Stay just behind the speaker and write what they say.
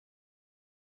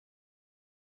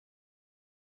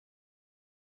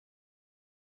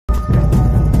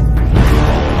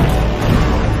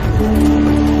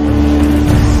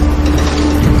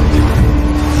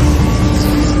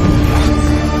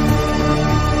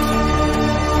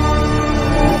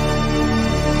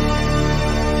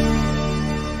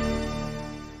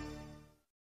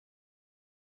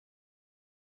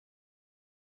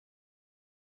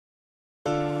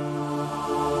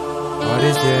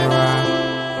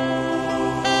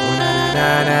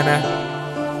I'm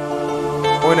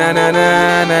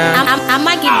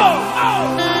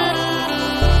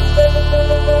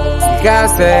SIKA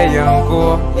SEI YONKO,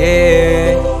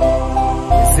 yeah.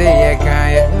 Say ya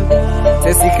kaya.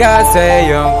 Say SIKA SEI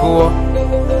YONKO.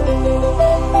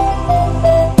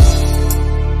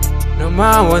 No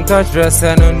man want touch dress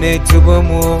and no need to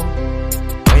move.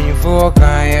 When you fall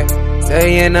kaya, say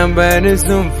your number no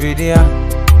zoom video.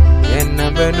 Your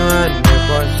number no one the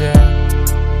culture.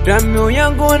 Drum you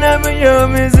young go na me yo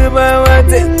miserable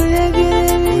what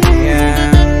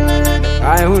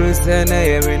I will send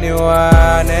a miniwa,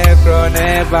 necro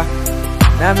never.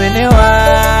 Naminiwa,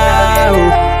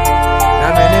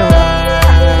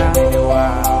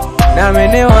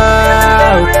 Naminiwa,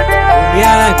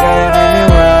 Bianca,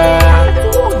 Naminiwa,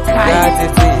 got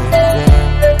it.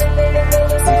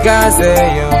 SIKA SEI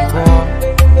YONKO,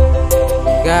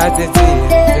 got it.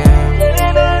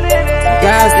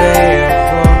 SIKA SEI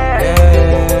YONKO,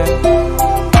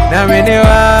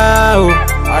 Naminiwa.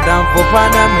 Adam Popa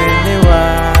Naminiwa,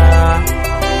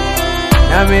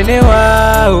 Naminiwa,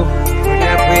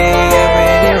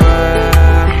 Naminiwa,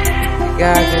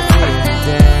 got it.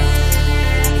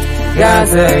 SIKA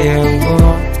SEI YONKO,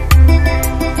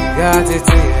 got it.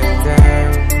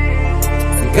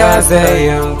 SIKA SEI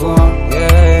YONKO,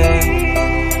 yeah.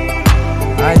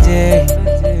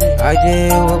 Aje,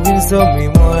 obi so mi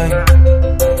moi.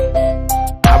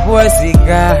 Abu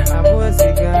Sika.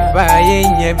 Bye,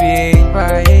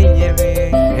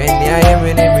 and I am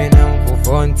in a minimum for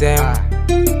fountain.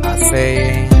 I say,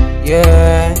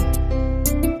 yeah,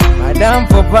 Madame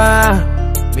Papa,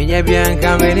 Minya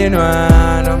Bianca, Menino,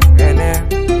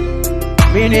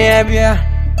 Minia,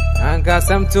 Anka,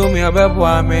 some to me about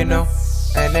Wamino,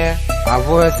 and I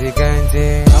was the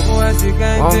country,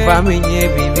 one family,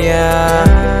 Bibia,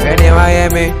 and I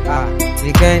am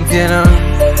the country.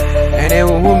 And a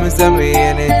woman said me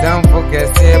and a town for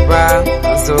Cassipa,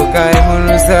 so Kai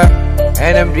Munusa,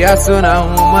 and a Biasona,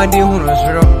 Madi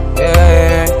Hunusro,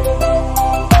 yeah.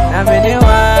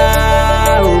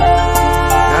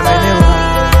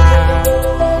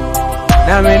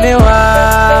 Naminiwa,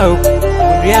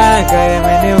 Bianca,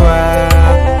 Naminiwa,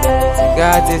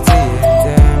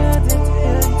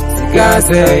 SIKA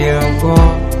SEI YONKO,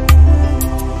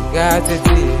 got it.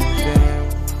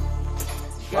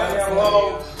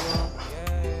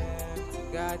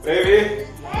 Baby?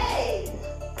 Hey!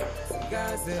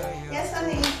 Yes,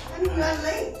 honey. I'm not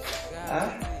late. Huh?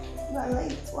 I'm not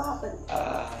late. What happened?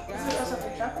 Is it because of the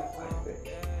traffic?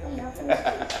 I'm not finished.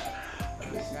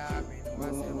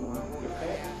 I'm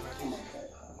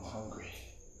hungry.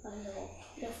 I know.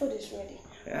 Your food is ready.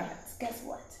 Yeah? But guess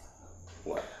what?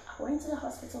 What? I went to the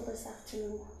hospital this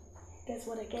afternoon. Guess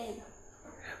what again?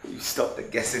 You stopped the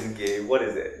guessing game. What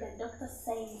is it? The doctor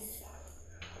says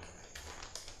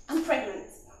I'm pregnant.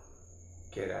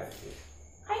 Get out of here.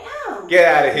 I am. Get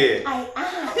out of here. I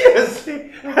am. Yes.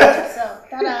 Look at yourself.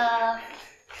 Ta-da.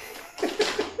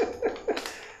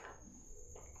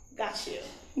 Got you.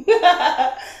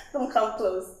 Don't come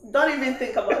close. Don't even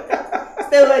think about it.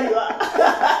 Stay where you are.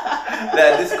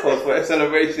 That this calls for a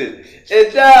celebration.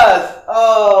 It does.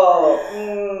 Oh.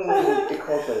 It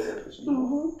calls for a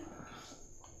celebration.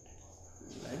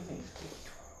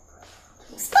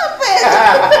 Stop it.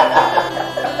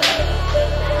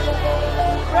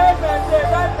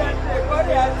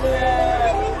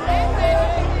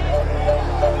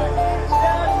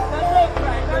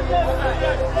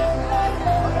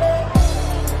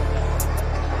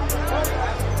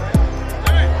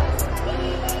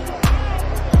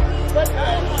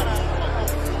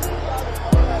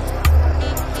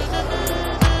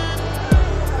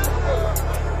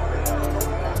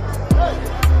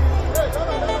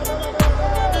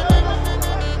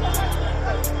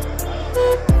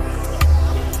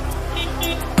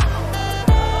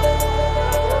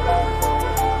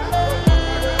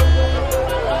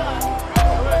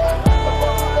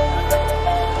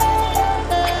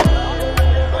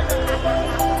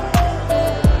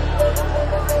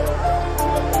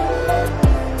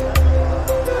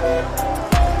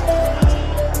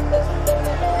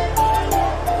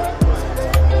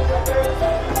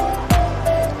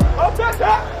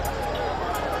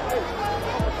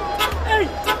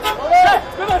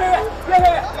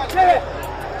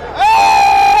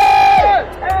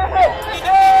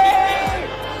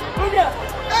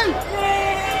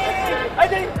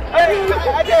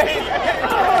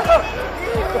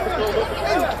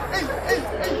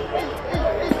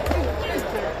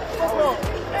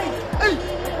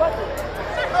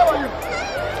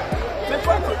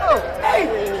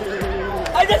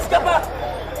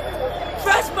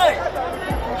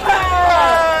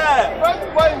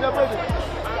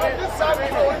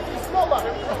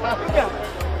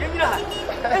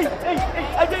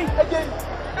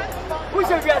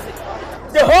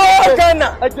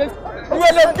 You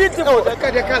are beautiful. The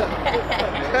color.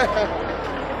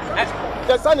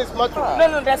 The sun is much.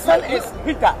 No, the sun is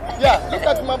Peter. Yeah, look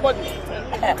at my body.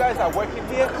 You guys are working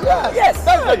here? Yes,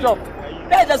 that's the job.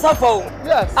 That's the suffer.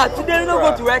 Yes. Today you don't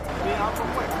go to work.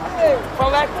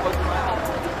 For work.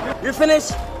 You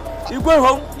finish? You going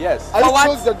home? Yes. I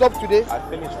close the job today. I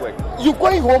finished work. You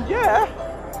going home? Yeah.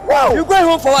 Wow. You going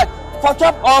home for what? For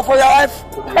job or for your wife?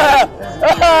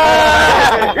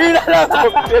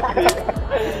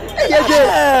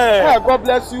 God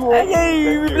bless you.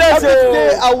 Bless Every you.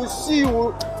 day I will see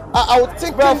you. I will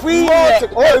take Bro, you free. more.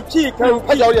 Cheek. Say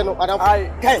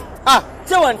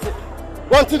one thing.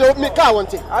 Want to make car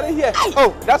want it. I didn't hear.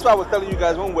 Oh, that's why I was telling you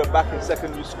guys when we were back in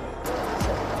secondary school.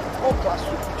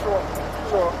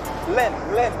 Sure. Learn.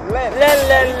 Learn. We weren't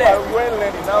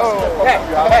learning now.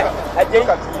 Look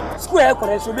at me. School air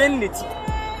connection be niti.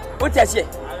 What you say?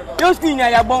 Your school na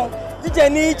ya bon. Teacher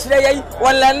ni chire yayi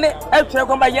wala ne e tire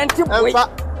ko ba yenti boy.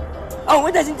 Oh,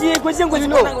 what does it question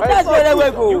that's where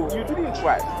we go. You didn't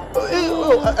try. Ask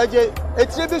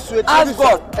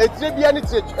God.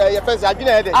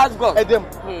 Ask God.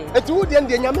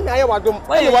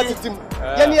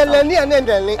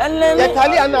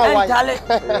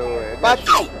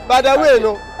 By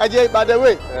the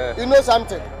way, you know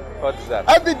something. What is that?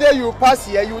 Every day you pass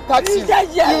here, you taxi. You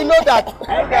know that. You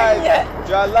guys,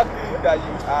 you are lucky that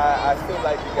I still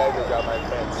like you guys and you are my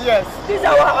friends. Yes. This is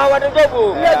our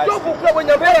double.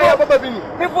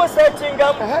 People say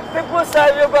chingam, people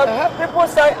say yogurt, people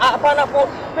say pineapple,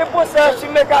 people say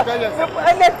shimeka,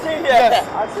 anything here.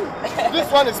 This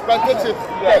one is plantation.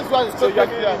 This one is so you are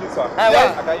giving me this one.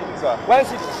 Yeah. I can use this one. One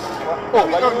city. Oh,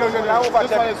 no.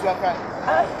 This one is one kind.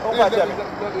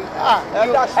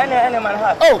 Any man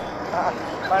has. Oh,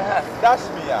 Man has. That's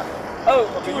me, yeah. Oh,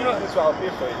 Okay, you know. this one I'll pay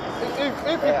for it.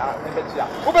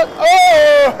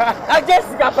 I just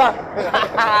Papa.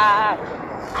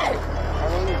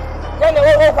 Then the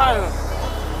whole fan.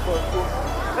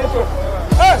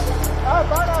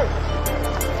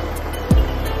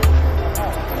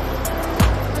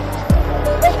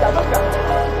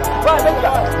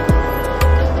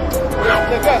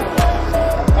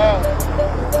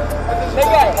 The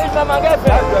guy is my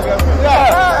girlfriend.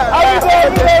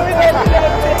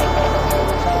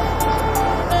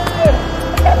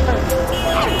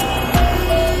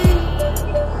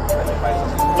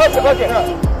 Okay.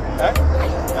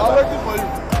 I'm waiting for you.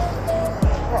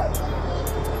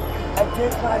 I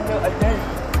can't find you again.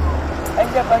 I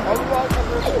can't find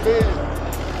you.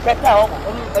 Better home. I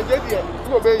get here.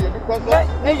 You obey you because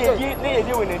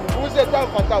who said time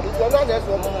for time? It's not this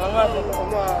one.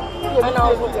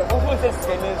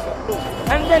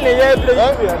 And then they have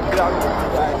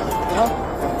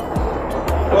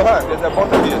There's a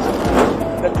bottle here.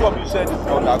 The two of you share this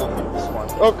one. I will keep this one.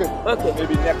 Okay.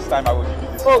 Maybe next time I will give you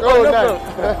this Oh, one. no, nice.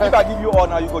 If I give you all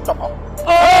now, you go chop up.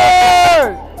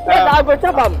 Oh! I go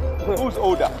chop him. Who's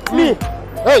older? Me.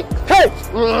 Hey.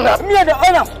 Me and the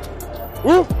owner.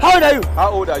 How old are you? How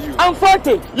old are you? I'm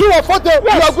 40. You are 40. Yes.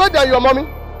 You are greater than your mommy.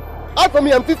 As for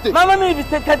me, I'm 50. My mommy is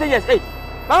 30 years. Hey.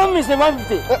 My mommy is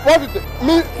 150. 150.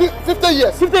 Me 50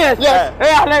 years. 50 years? Yes.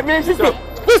 Hey, like me 60. 50?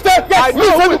 Yes. I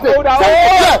know who is older.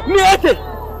 Yeah. Me 80.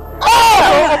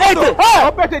 Oh! 80.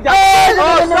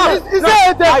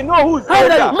 I know who's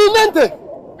older. Me 90.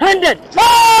 100.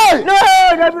 Hey! No,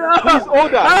 He's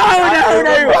older. How old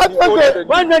are you?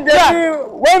 1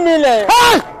 million.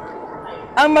 Hey!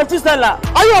 I'm a two-seller.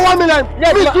 Are you 1 million?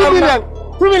 Yes, me 2 million.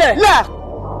 2 million? Yeah.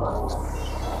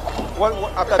 What,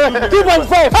 after 2 million?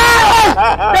 2.5.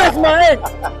 That's my age.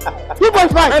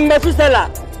 2.5. I'm a two-seller.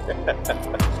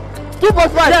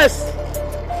 2.5. Yes.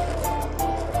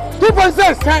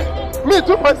 2.6. Me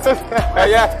 2.6.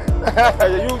 Yeah.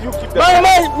 You keep that.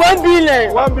 My 1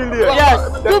 billion. 1 billion. Yes.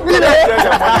 2 billion.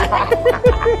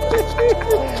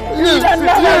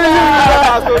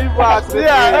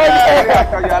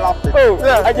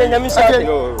 I can okay.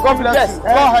 God bless you.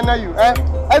 God honor you.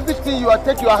 Everything you are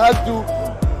taking your hands to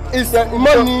is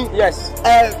money. Yes.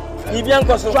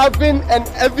 Traveling and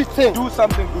everything. Do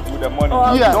something good with the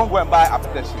money. Yeah. Don't go and buy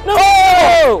aftership. No.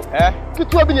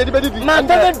 My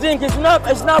favorite drink is not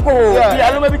alcohol. Yeah.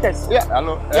 Yeah.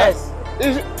 Hello. Yes.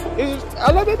 It's the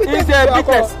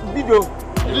bitters. Dido.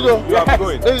 I'm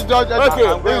going. It's George Daddy. Okay.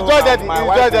 It's George Daddy. It's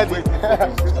George Daddy.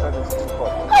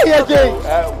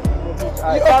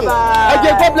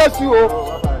 Okay, God bless you.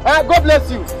 God bless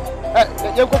you.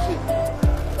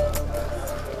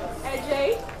 AJ?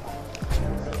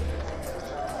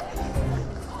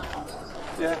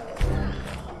 Yeah.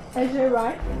 AJ,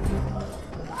 right?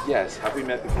 Yes. Have we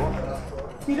met before?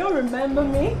 You don't remember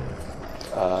me?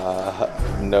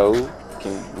 No.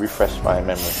 can refresh my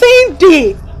memory.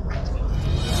 Cindy.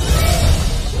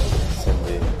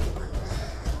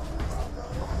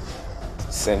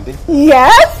 Cindy?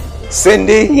 Yes?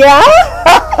 Cindy? Yeah?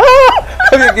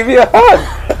 Give me a hug.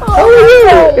 How are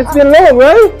you? It's been long,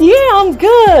 right? Yeah, I'm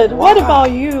good. Wow. What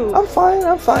about you? I'm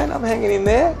fine. I'm hanging in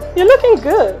there. You're looking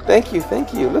good. Thank you.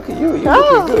 Look at you. You're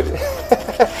looking good.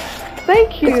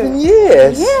 Thank you. It's been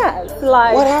years. Yes,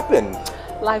 like What happened?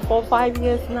 like 4 or 5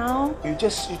 years now. You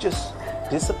just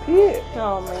disappeared.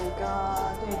 Oh my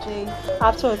God, AJ.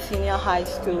 After senior high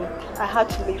school, I had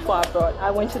to leave for abroad.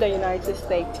 I went to the United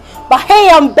States. But hey,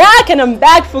 I'm back and I'm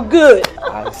back for good.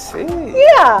 I see.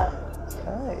 Yeah.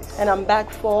 Nice. And I'm back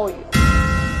for you.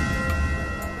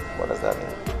 What does that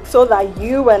mean? So that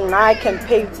you and I can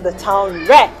paint the town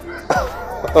red.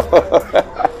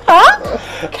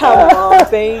 Huh? Come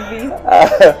on, baby.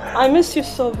 I miss you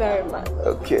so very much.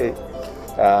 Okay.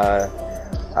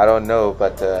 I don't know,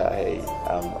 but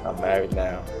I'm married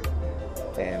now,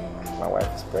 and my wife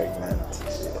is pregnant.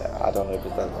 I don't know if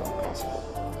that's possible.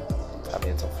 I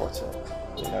mean, it's unfortunate.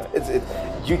 You know,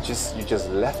 you just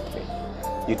left me.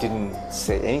 You didn't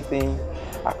say anything.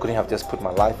 I couldn't have just put my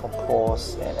life on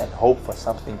pause and hope for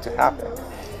something to happen.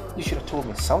 You should have told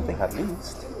me something at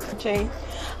least. Jay,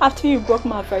 after you broke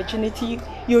my virginity,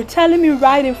 you're telling me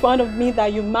right in front of me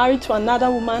that you're married to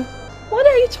another woman? What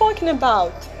are you talking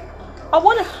about? I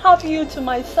want to have you to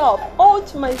myself, all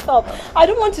to myself. I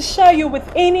don't want to share you with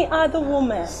any other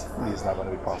woman. It's not going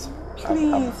to be possible.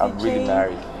 Please, I'm really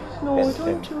married. No,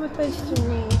 don't do this to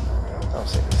me. Don't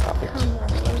say this. Stop it. Come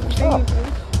on, Stop.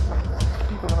 baby.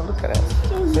 People are going to look at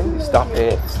us. Cindy, stop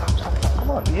it. Stop.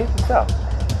 Come on, behave yourself.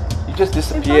 You just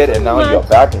disappeared and now you're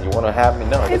back and you want to have me.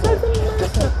 No, it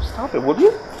doesn't. Stop it, would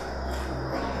you?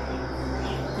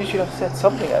 You should have said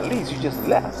something at least. You just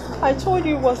left. I told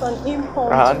you it was an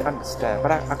impulse. I understand,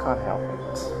 but I can't help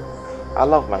it. I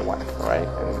love my wife, right?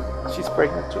 And she's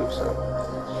pregnant too, so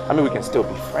I mean we can still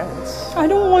be friends. I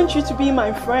don't want you to be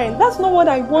my friend. That's not what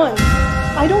I want.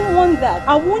 I don't want that.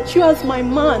 I want you as my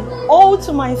man, all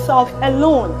to myself,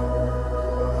 alone.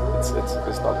 It's not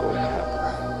going to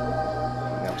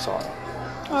happen. I'm sorry.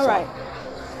 All right.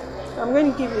 I'm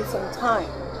going to give you some time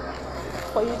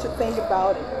for you to think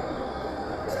about it.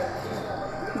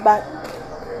 But,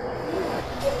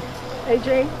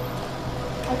 AJ,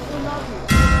 I still love you.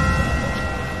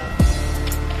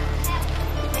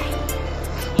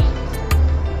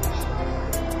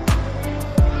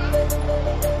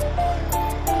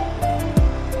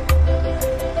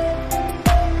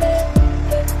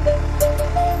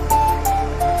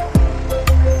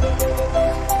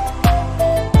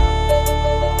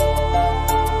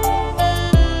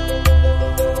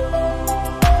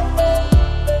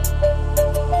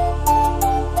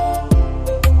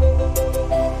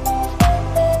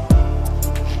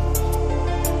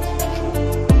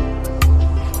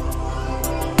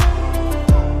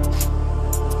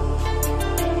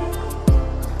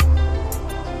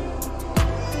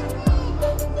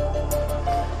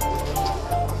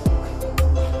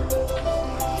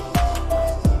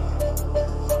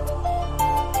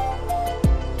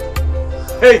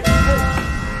 Hey!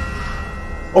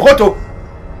 Okoto!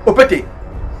 Opete!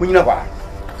 Munyina kwa?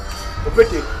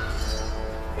 Opete!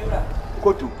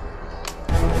 Okoto!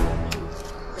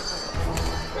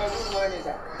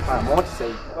 I want to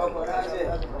say.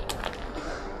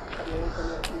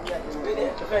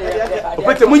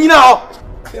 Opete munyina ho!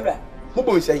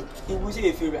 Mubo mi say. Ibu se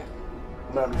efira.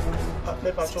 Mami.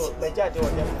 Me patrol, me jade o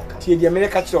dem. Tie dia me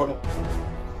ka kire no.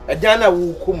 Edan na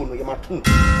wo komu no ye matum.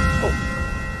 Oh.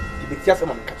 Di be tia se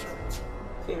ma me ka kire.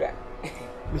 Efira.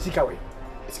 Me sika we.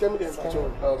 Sika me dem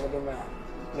patrol. Oh, medema.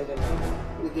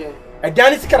 Medem.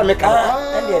 Edan ni sika na me ka.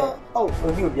 Ande. Oh,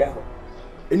 Obi obi aho.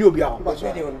 eni obi aho. Ba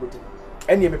so de won bodu.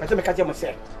 Eni me pese me ka kire mo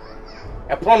se.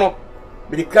 E prono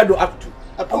be the crado act.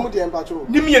 Apamu dem patrol.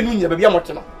 Ni me enu nya ba bia mo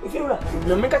te no. Efira.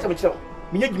 Me ka kire me kire.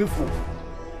 Me nya gimi fu.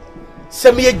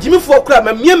 Se me gimi fu okura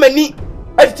ma me mani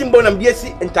atitimbo na me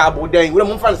esi entabo dan. Wura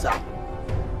mo mfansa.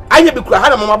 Anya be kura ha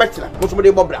na mo ma ba kire. Mo so mo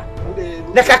de bobra.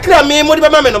 Na kakra me mo de ba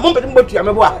ma me no mo mpete mbotu ya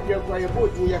me bo a. Ye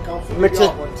bodu ye kan fu.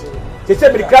 Mete. Se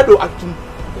se me crado act.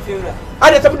 Efira.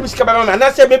 Ade tabu bi sika ba ma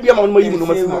na se me bia ma no mayi mu no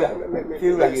mafu.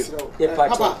 Efira. Ye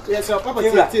pacho. Papa, yes, papa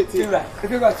Efira. ti.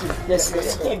 Efira. Yes.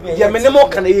 Ya me ne mo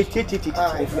kana ye titi.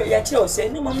 Ya che o se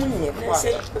ne mamu nye na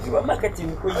se Efira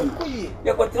marketing ko yi.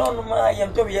 Ya ko tron no ma ya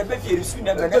mto ya be fie su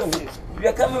na gana fu.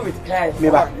 Ya come with cry. Me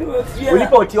ba. Oni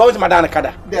pa oti o ma dan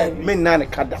kada. Me na na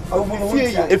kada.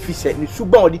 Efi se ni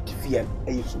suba odi tifia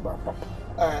e suba papa.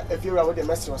 If you are with the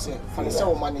master, say, for the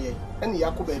same money, and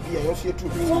Yakuba be a young fear to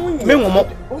be. Me womo.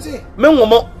 Me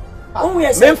womo. Oh,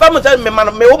 yes. Me fam say me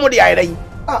man me womo di ayre.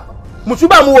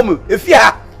 Musuba mu wo mu.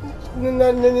 Efia.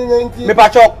 Me pa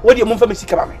cho, wo di mo fa me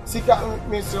sika ba me. Sika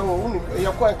me so unu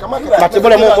ya kwa kama Ma te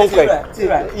bole mo ko ko.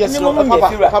 Yes,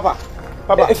 papa.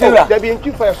 Papa, there be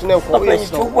in fire so now.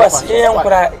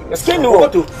 Skin wo.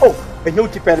 Oh, enyo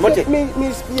ti pen mo te. Me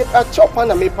a chop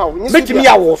na me pa. Make me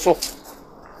ya wo so.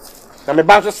 Na me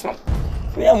ba so so.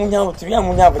 We amunya but we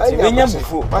nya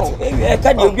bufu. E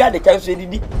ka de obi ade ka so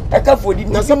didi. E ka fo didi.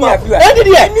 Na me afi wa. E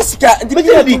didi e. Ni sika, didi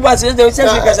tu ba se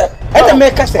kasa. E ta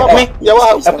me kasa me. Ya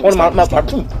wa on ma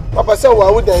patum. Papa say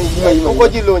wa wo dan yi. Ko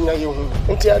ji lo nya ye hu.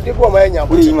 Nti ade bo ma nya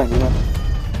bo.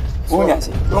 Wo nya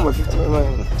se. No mo 50.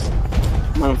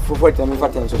 Man for 40 me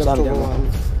fatem so sam dem.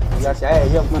 Ya se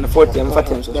aye man 40 me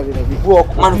fatem so. Man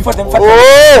 40 me fatem.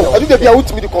 Oh, adu de bia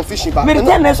wutimi the confusion ba. Me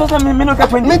de na so sam me no ka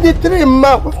 20. Me de 3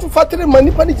 ma, fa 3 ma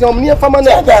ni pa ni jam ni fa ma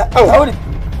na. Awori.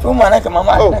 To ma na ka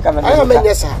mama na ka me. Ayo me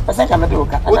nyesa. Asa ka me de o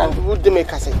ka. Wo de me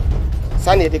ka se.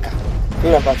 Sa na de ka.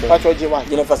 Ina pato. Pato je wa.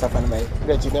 Ina fasa fan mai.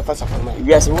 Ina je na fasa fan mai.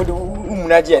 Wi ase wo de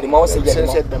umuna je de ma wo se je de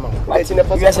ma.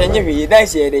 Wi ase nye wi dan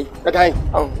se de. Dan.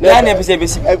 Na na be se be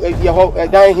si. Ya ho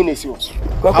dan hi na si wo.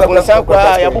 Abuna sa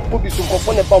kwa ya bubu bi su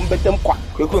kofo ne pa mbetem kwa.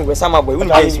 Kwekun gbe sama boy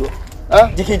uni je si wo.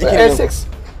 Dikin. S6.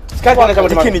 Ska ka na ka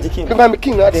dikin. Be ma me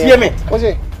king na de. Fie me. Wo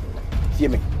se? Fie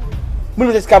me.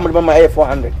 Mulu de ska mo ma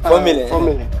 400. 4 million. 4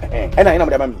 million. Ena ina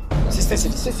mo da mami.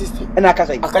 60. Ena aka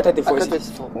sai. Akata te 40.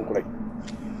 Onkurai.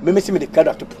 Me me si me de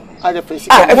kada to. Ade face.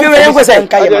 If you were go say.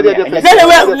 Then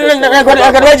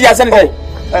we ji asan kai.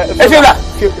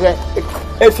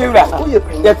 If you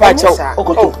ye pa chao.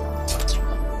 Okoto.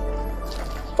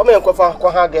 Fama yan kofa ko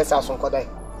ha ga sa sun kodai.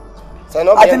 Sai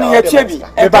no be. Atini ye chebi.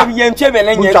 E ba ye chebi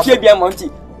na ye chebi amonti.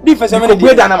 Di fese me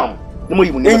Go da na mam. Ne mo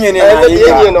yimu ne. Enye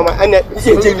no ma ane.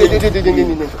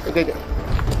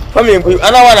 Fama yan ko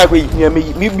ana wana ko yi.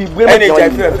 Mi gbe me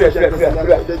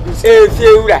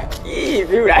fiura.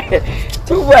 Fiura.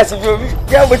 Tu vois si je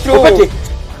ya boto. Opete.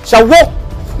 Shawo.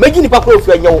 Meji ni pa ko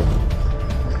ofu anyo.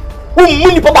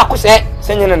 Mu ni pa ba ko se.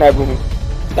 Senya na na gumi.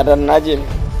 Kada na je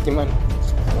timan.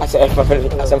 Asa elfa fel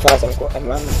asa fara sa ko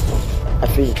man.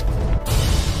 Afi.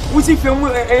 Usi fe mu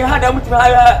hada mutu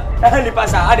ha ni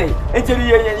pasa ade. Enteri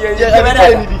ye.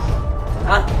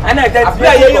 Ana da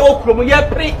afia ye okromo ye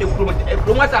pre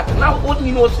ekromo asa na o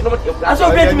ni no si no te.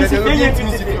 Aso be ti mi si fe ye ti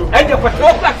mi si. E de kwa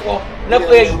class ko na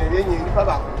ko ye. Ni pa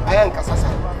ba. Aya nka sasa.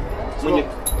 Munye.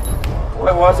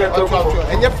 We wa se to ko.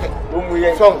 Enye fe. Wo mu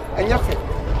ye. So, enye fe.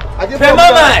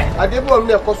 Ade bo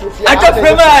me ko so fi. Ajo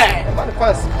prema.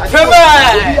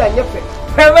 Obi enye fe.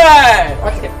 Prema.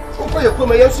 Ko ye ko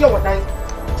me ye so ye wodan.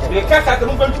 Le kaka ke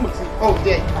mo gbantu muti. Oh,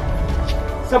 there.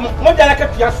 So mo jala ka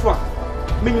pia so a.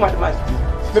 Me nyuma de ma.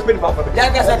 Me pe ni ba fa. Ya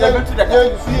ga sa da betu da.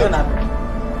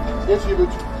 Yes, you do.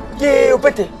 Ye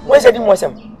opete. Mo se di mo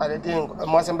sem. Ade din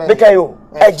mo sem be. Beka yo.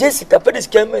 Jessica pedis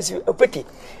kemes opete.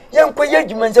 Yan ko ye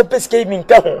djuman se peske mi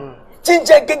nka ho.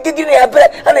 Chincha gidi ne abra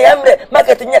ana yamre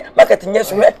market nya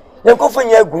so he. Yan ko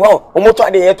fanya agu ho. O moto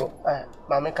ade yeto.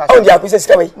 Ma me ka. O dia ko se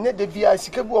sika bai. Ne de bia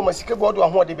sika bu o ma sika bu o do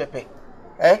ho de bepe.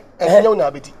 Enya na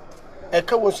abeti. E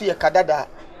ka wo so ye kadada.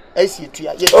 Esi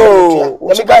tuya ye tuya. O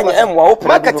mi ga nya emwa o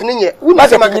market ni nye.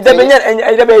 Market de benya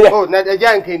de benya. Oh, na de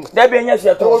ja nkeni. De benya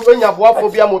so to. O benya bo afo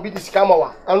bia mo bi di sika ma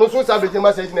wa. Anu so sa beje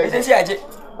ma say na. E se aje.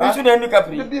 O su na ndu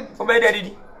kapri. O be de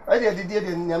didi. Ai de didi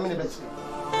de nyame ne bechi.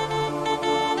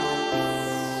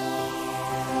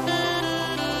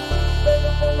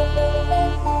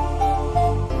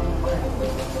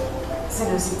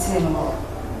 Se sitting or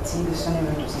TV sonne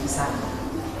reducing sana.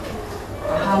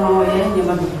 Hano ye ni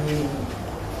mabibi.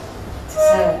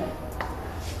 Se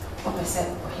o pese o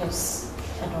hips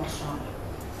e do so.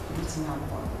 Beating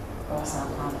up or sa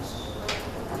panos.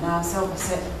 Ana se o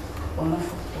pese o no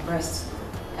breast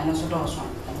and also do so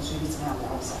and so beating up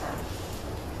or sa.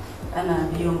 Ana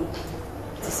biyo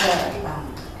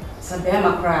se be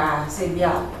makra se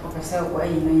bia o pese o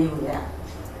ayi no ye wo ya.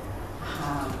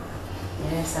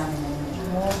 Yes,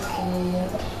 okay.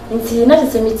 Nti na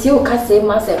se meti o ka se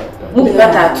ma se mu bi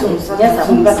bata atum yes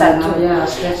amu bata atum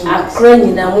akra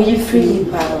nyina mu yi free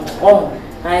pa o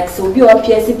na se obi o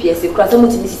PS kura se mu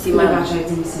timi sisi ma.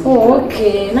 Oh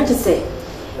okay na se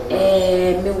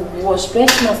me wash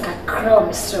fresh mask akra o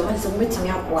Mr. Man se mu timi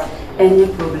aboa any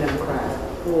problem kra.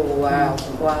 Oh wow.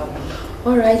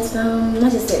 All right na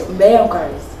se be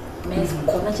encourage me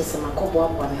ko na se ma ko bo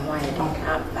aboa me ho aye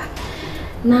aba.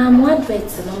 Na mo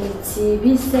advert no me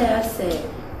TV say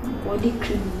body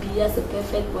cream be as a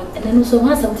perfect one and then also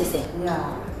have something to say.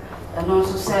 Yeah. And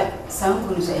also say some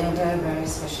could say very very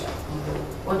special.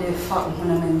 What they fought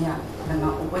when I'm in ya and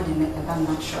not wedding it and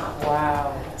natural.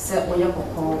 Wow. Say we are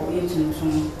call you to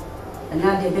And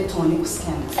now they're better on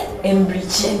scan.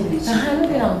 Embreaching.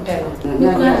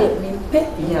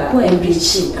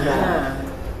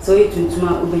 So it into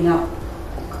my ubina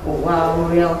or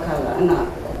real color and not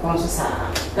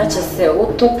just say,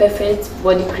 what perfect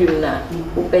body cream now,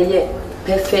 obey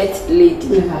perfect lady.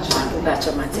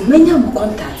 Many of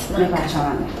contact.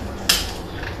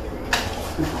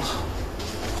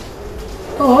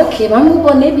 Oh, okay, my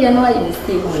mobile maybe I know I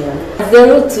mistake.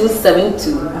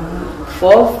 0272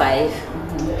 45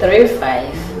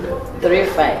 35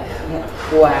 35.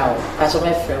 Wow, that's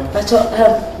my friend. That's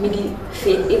what me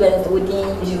fit even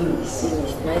within you.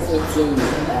 Nice meeting you.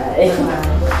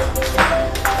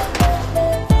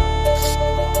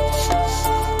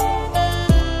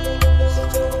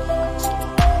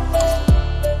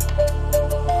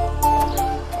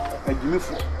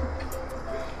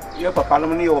 Your papa no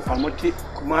money or family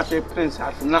kumase prince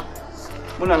at na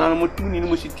mona na mo tuni ni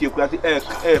mo sitie kura te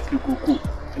kuku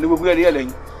and we go there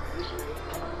len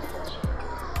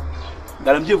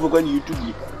dalam je fogo ni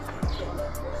YouTube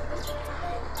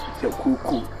te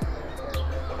kuku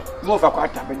mo fa kwa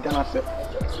ta be dana se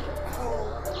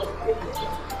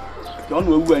don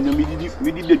we wu anya mi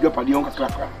di de dwapa de on kakra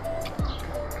kakra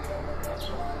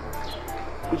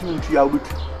o ti mu tu ya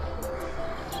obutu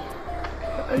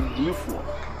ajimifo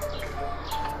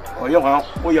oyo ha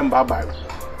oyo mbaba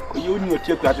oyo ni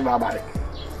otie kwati baba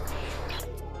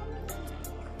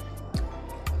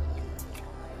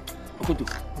okutu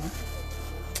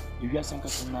iwia sanka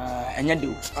na anya de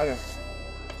o aya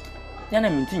yana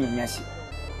minti nyanyasi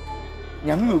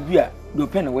nyame obi a do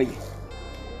pe na waye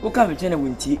o ka be tena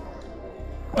wontie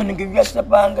oni ge wia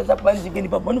sapa anga sapa nzige ni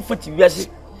papa no foti wia se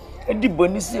edi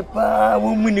boni se pa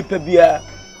wo mu ni pa bia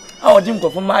a odi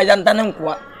nkofo ma ya ntane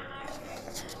nkoa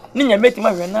ni nyame ti ma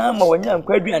hwe na ma wanya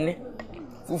nkwa aduane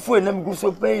fufu na mgu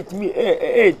so pe itimi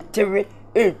tewe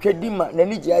twedima na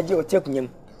ni giaje o tekunyam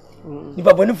ni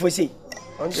baba ni fosi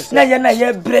na ya na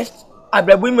ye bre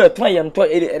abrabo mi eto ya nto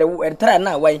tra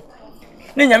na wai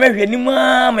ni nyame hwe ni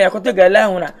ma yakoto gala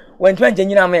hu na wantu anje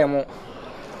nyina ma yemo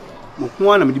mo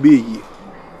ho na me de be yi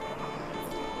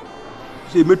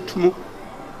se metumo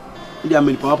ndi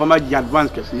ameni papa ma gi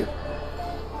advance kese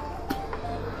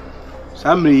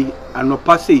Samri ano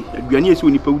passe aduane esi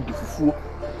oni pa wudi fufuo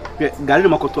gari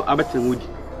makoto abetere wodi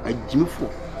ajimifo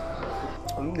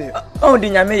o di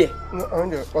nyame ye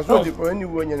onde oso di ko ni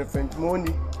wo nyane fent mo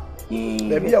ni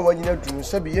da bia wanyina dunu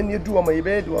sabi ye ni edu wa ma ye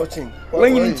be do outing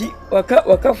wanyinti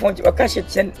waka fonti waka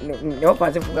shetchen no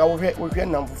passe fu na wo hwe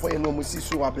namfofo ye no mo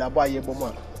sisu ablabo aye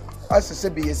bomo a asese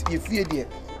be ye fie de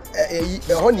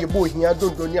ho ni ebo hia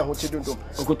dondo ni ahoche dondo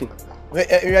okoto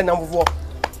hwe namfofo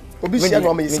obi sia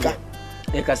no ma yesika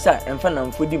e kasa emfa na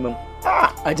mfodi mam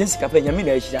agency pa nyame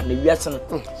na ahira na wiase no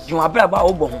jo abra ba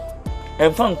wo bo ho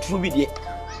emfa ntru bi de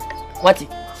wati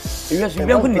wiase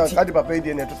bi anko neti adi papa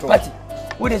ide ne toto wati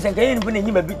wo de senka yin bu na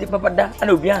nyima bi de papa da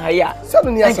ana obi an haye a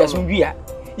sanu ni asem so bi a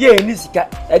ye ni sika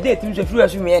e de tim so firi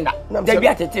aso mi enda da bi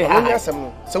atete ha ni asem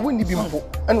no so wonni bi mpo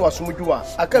ana wasomdwu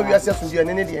aka wiase aso bi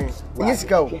ne de nyi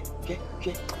sika o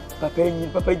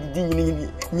papa didi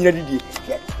nyina didi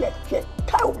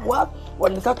ka wa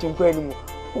wona sa tunko animu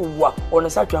uwa wona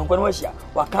sa twanko na wahia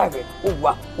wakave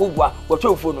uwa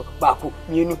watofo no baako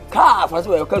mienu ka fa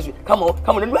so ka su come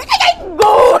on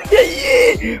go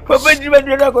papa didi ba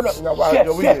didi ko no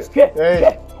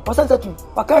wasa tatu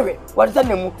wakave wasa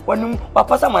nemu wanu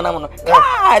wapasa manam no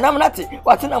ka nam nati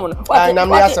wati nam no wati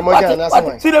nam ya samoja na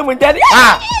samoja sire mun dadi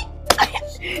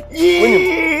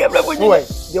yi abla ko ni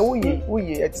de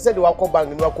wuyi e ti se de wakọ bank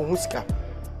ni wakọ husika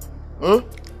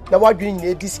na wadwin ni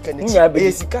edisika ni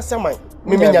e sika saman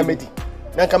mimi nyamedi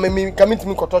na nka mimi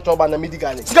kamitimi kotocho ba na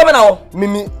medical ni sika be na wo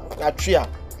mimi atwea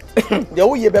de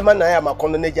wuyi be ma na ya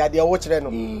makono na ja de wo kire no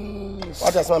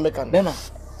what does man make an be na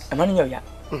e ma no ya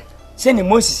se ni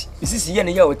Moses isisi ye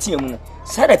ne ya otie mu no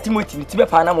sada Timothy ni tibe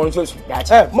pa na mo nso su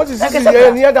ya Moses isisi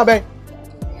ye ni ya da ben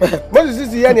Moses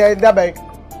isisi ye ni ya da ben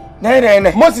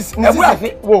na Moses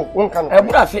eburafe wo won kan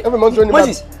eburafe ebe mo nso ni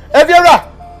Moses eviera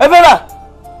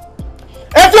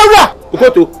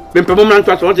ukoto bempemo man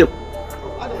twa so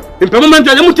bempemo man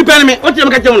twa mu tipane me o ti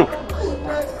me ka chewo no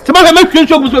se ba ka me twen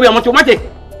so bu so bi amoto mate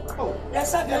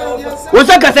wo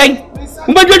sa ka sai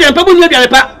mba jojo bempemo ni abiare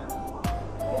pa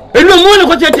enu mo ne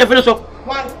ko tete fere so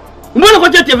mo ne ko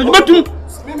tete fere batum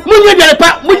mo ni abiare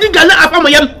pa mo di gala afa mo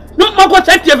yam no mo ko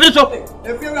tete fere so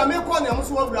efiera me ko na mo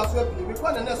so wura so bi me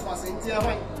ko na na so asenti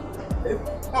ahwan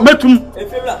batum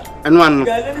enu anu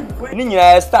ni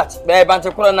nyina start be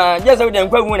bante koro na jesa we de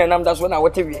nkwa gu na nam da so na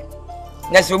wote wie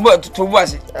na se obo tubu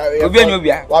ase obi anyo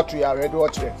bia watu ya ready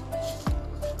watch it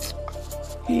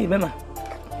mema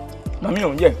mami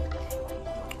on je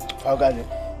agade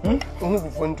Who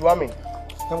before into a man?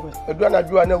 I do not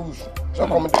do an house. So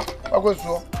come. I go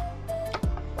so.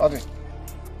 Okay.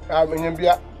 I'm in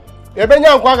India. You been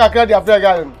young, quite a credit after a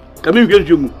garden. Come in, get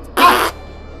you.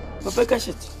 Papa cash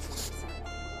it.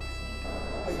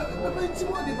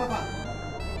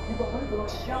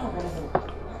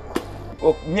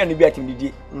 Oh, me and the beating the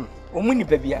day. Oh, many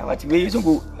baby, what way is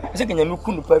go. I think I'm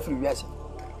looking for free.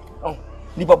 Oh,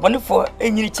 the papa for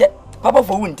any check. Papa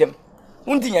for winter.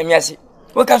 One thing I'm yassi.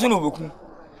 What can you do?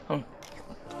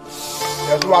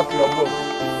 That's what you're doing.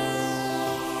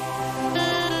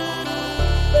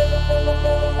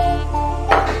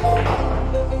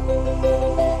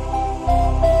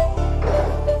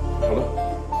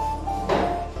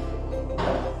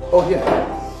 Oh yeah,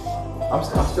 I'm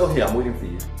still here. I'm waiting for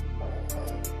you.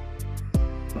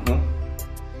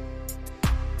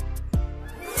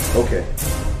 Okay.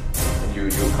 And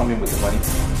you'll come in with the money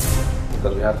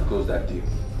because we have to close that deal.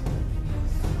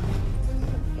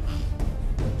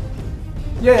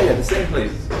 Yeah, the same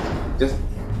place. Just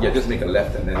make a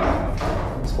left and then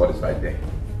the spot is right there.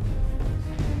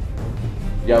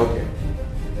 Yeah, okay.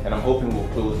 And I'm hoping we'll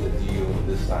close the deal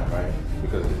this time, right?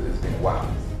 Because it's been a while.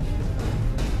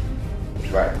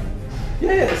 Right.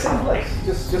 Yeah, the same place.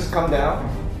 Just come down.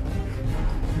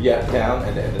 Yeah, down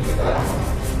and then make a left.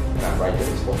 And I'm right there at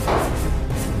the spot.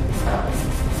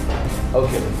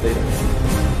 Okay, later.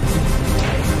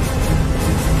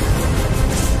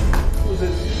 Who's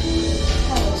it?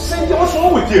 Cynthia, what's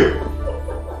wrong with you?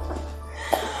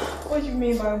 What do you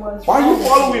mean by what's Why are you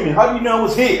following me? How do you know I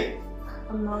was here?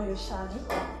 I'm not your shadow.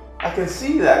 I can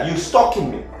see that. You're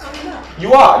stalking me. I'm not.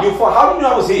 You are. How do you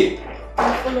know I was here?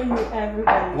 I'm following you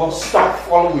everywhere. Well, stop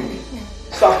following me.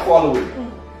 Stop following me.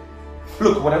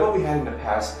 Look, whatever we had in the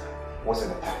past was in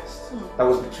the past. That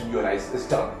was between you and I. It's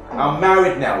done. I'm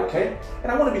married now, okay?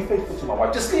 And I want to be faithful to my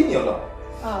wife. Just leave me alone.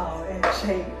 Oh,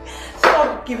 MJ.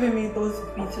 Stop giving me those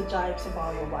bitter jibes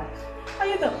about your wife. Are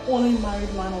you the only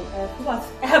married man on earth who has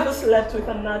ever slept with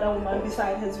another woman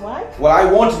beside his wife? Well, I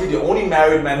want to be the only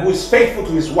married man who is faithful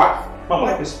to his wife. My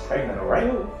wife is pregnant, alright?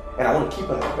 And I want to keep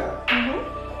her like that.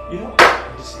 You know,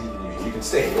 I'm just leaving you. You can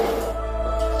stay here.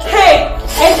 Hey,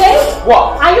 AJ?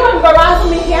 What? Are you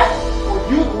embarrassing me here? Well,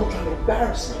 you were trying to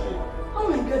embarrass me. Oh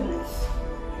my goodness.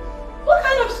 What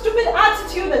kind of stupid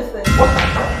attitude is this? What?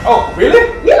 Oh, really?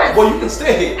 Yes. Well, you can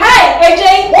stay here. Hey,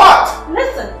 AJ! What?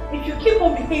 Listen, if you keep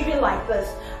on behaving like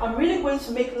this, I'm really going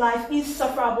to make life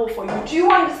insufferable for you. Do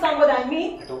you understand what I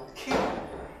mean? I don't care.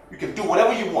 You can do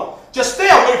whatever you want. Just stay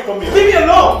away from me. Leave me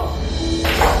alone.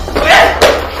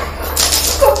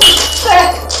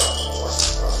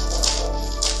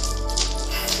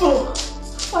 Oh,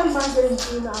 what am I going to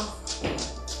do now?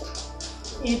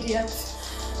 Idiot.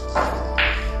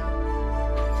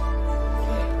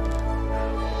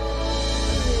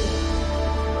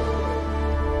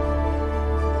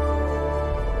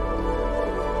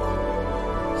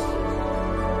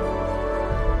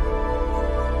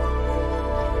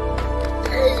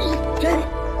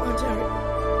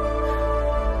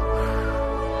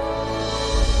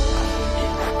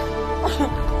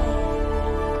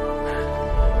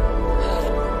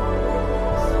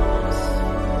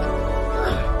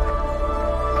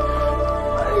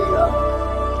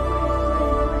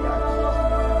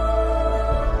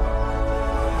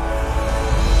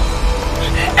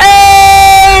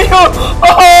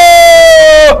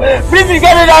 Please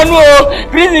get it on.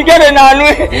 Please get it on.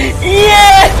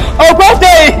 Yeah. Oh, what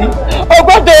day? Oh,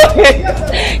 what day?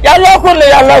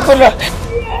 Yalokuna.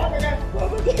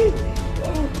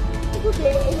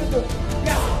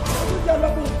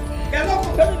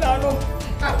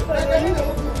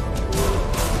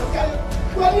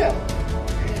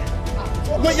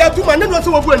 No, you have to manage what's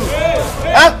over.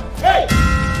 Hey!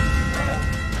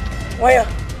 Where?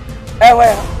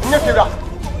 Where?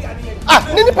 Ah,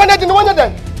 Nini Panad in one of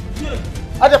them.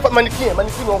 I just put mannequin. I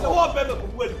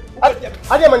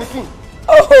did mannequin.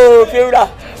 Oh, Fiona.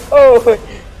 Oh.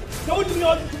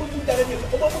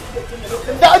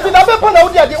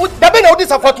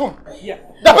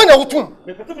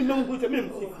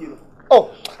 Oh,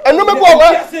 and no matter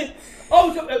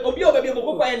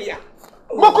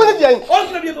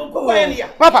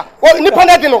Papa, what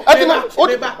Nipanadino? I didn't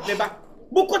know.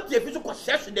 Bukoti efiso kwa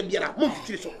session de biara mo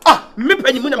twitire so me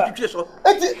pani mu na twitire so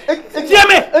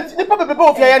enti ni papa bebe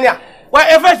ofia ya ne a wa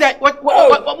efa say what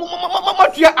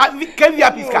tua can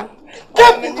via piska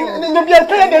no bia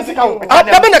tell dem sika o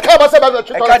da be na ka ba se ba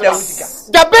twitire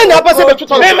da be na ba se ba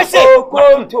twitire me say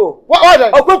okonto what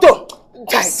okonto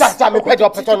ja me pedi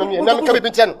opeto no me na me ka be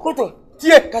ntia no okonto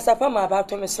tie kasapa ma ba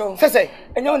to me so sese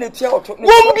enyo ne tia oto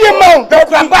wo mbie ma wo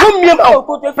mbie ma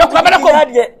okonto fa ba na ko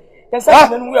yes, I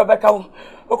know we are back home.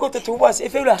 Oko to 2 was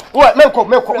if you are. What, Menko,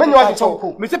 when you are so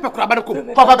cool. Mr.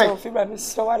 Pacrabako, Papa, Fibra,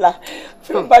 Miss Sawala.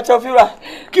 But of you are.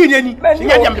 Kini, hey,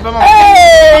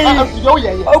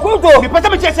 oh, go, the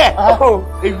Patamachese. Oh,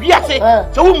 if we are saying,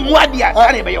 so Muadia,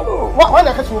 what one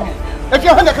I can do. If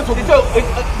you're 100 to so,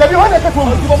 then you want to go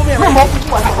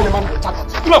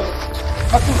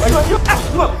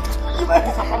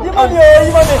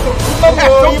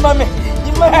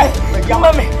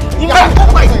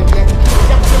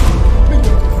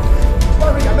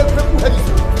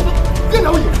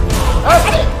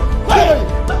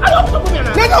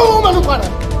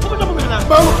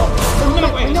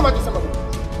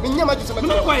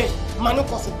Mano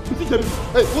posso.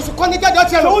 Ei, você quando que dá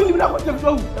tchau? Onde na coisa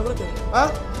do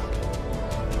hã?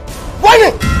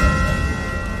 Vai!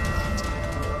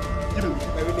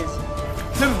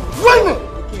 Vai!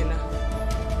 Pequena.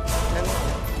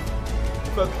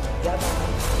 Fuck. Já dá.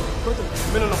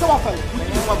 Menino, não só vai.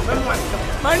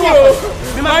 Manio.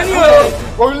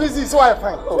 O Lizzy só vai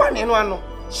fine. Vai no ano.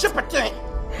 Shepaten.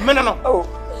 Menino. Oh.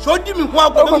 So di mi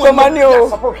kwa ko mo mani o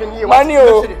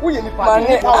wo ye ni pa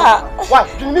ni pa wa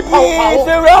di ni pa o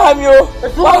se raham yo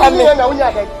raham na wo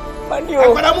nya ga mani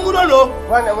o para mu no lo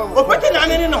wa na wo o pete na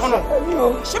ne no hono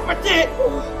shepete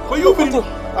ko yu bi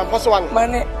am poso wan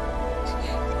mane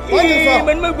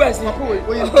man magwasi wo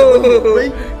ye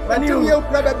we mani o ye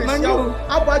kura ba be sia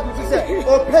aba du se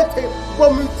o pete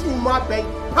bo mu tu ma ben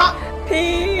ha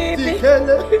ti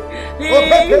kele o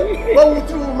pete bo mu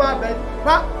tu ma ben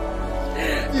ha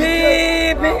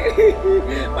baby,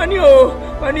 Manio,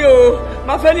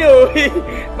 Mafanio,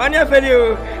 Mania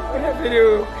Fanio,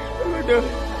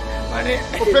 Mani,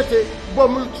 Opete,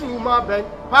 Bomutu, my ben,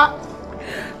 ha,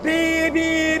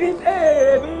 baby,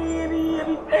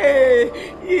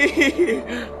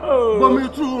 oh,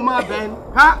 Bomutu, my ben,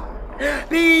 ha,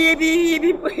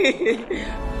 baby,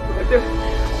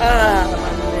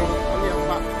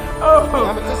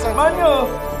 Manio,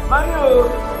 Manio.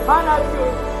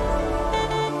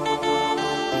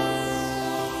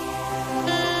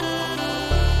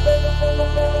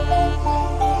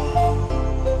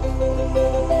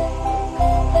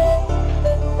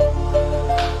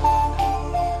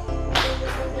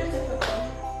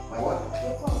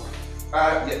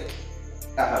 Yeah,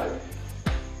 I have it.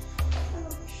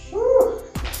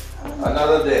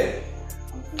 Another day.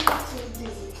 I'm so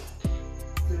dizzy.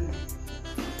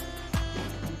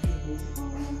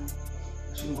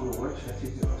 I shouldn't go to work. Should I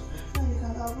take you to the hospital? No, you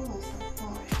can go home myself.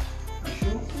 Don't worry. You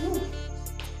sure?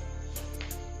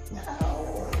 No.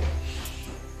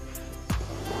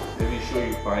 Are you sure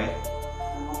you're fine?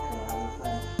 I'm okay. I'm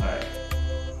fine. Alright.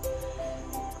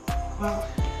 Well,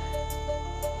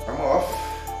 I'm off.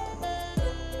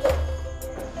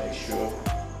 Make sure.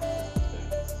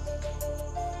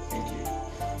 Thank you.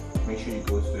 Make sure you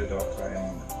go to the doctor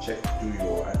and check through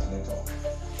your antenatal.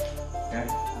 Yeah?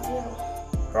 I will.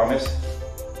 Promise?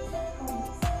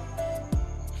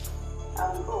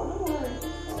 I'll go. Don't worry.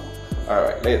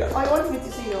 Alright, later. Oh, you want me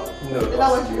to see you? No, Is that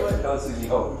what you want? don't see me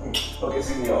home. Okay,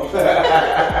 see me home.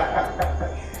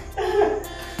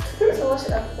 So what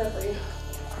should I prepare for you?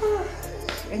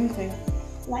 Anything.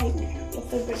 Like your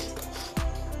favorite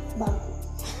bag.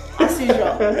 As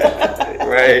usual.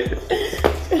 Right.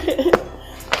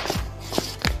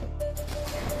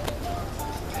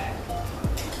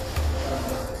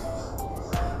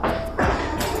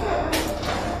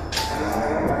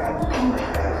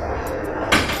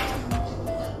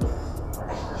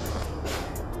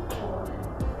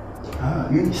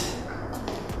 Eunice.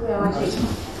 Yeah, my teacher.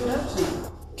 Good afternoon.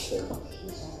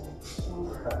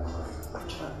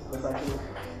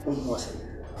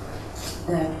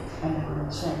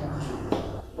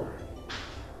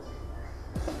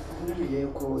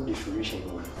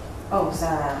 Oh,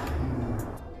 sir.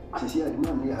 See, I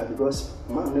demand me because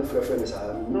my friend is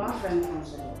No, my friend comes.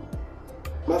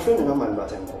 my friend is not my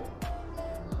button.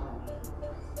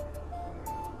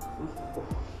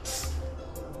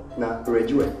 Now,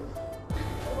 Reggie.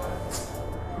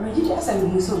 Reggie just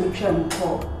said we so be trying to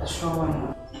call a strong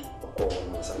one. Oh,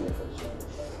 my son,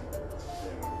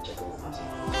 check out.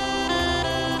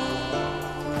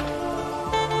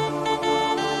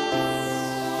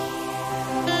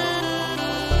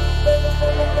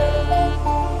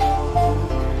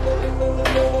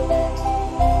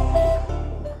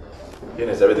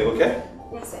 Is everything okay?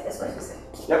 Yes, sir. That's what you said.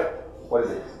 Yep. What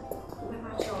is it?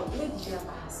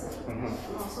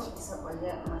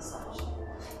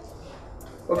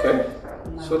 Okay.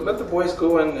 So let the boys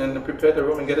go and prepare the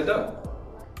room and get it done.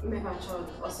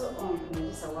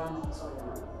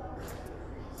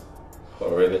 Oh,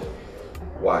 really?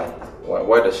 Why?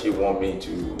 Why does she want me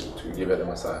to give her the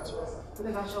massage?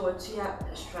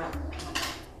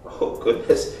 Oh,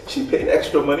 goodness. She paid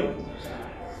extra money?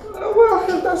 Well,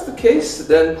 if that's the case,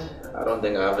 then I don't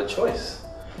think I have a choice.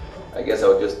 I guess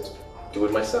I'll just do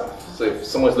it myself. So if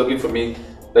someone's looking for me,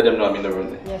 let them know I'm in the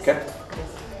room then. Yes. Okay?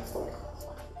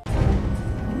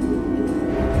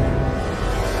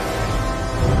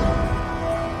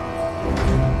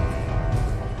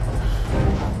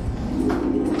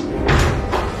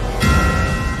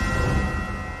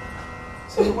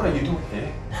 So what are you doing here?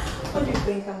 What do you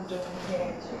think I'm doing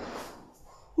here?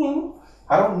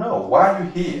 I don't know. Why are you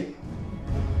here?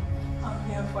 I'm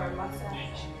here for a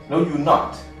massage. No, you're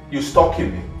not. You're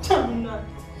stalking me. I'm not.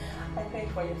 I paid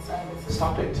for your services.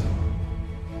 Stop it.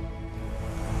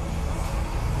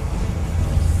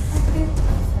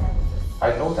 I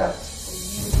know that.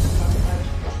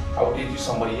 I will give you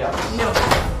somebody else. No.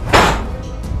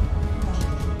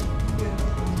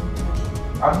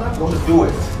 I'm not going to do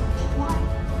it.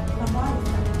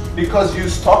 Because you're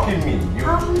stalking me.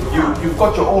 You've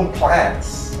got your own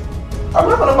plans. I'm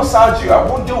not going to massage you. I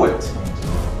won't do it.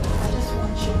 I just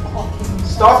want you talking.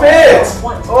 Stop it!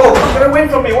 Oh, get away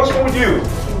from me. What's wrong with you?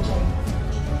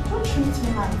 Don't treat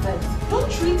me like this. Don't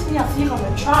treat me as if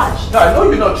I'm a trash. No, I know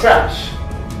you're not trash.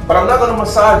 But I'm not going to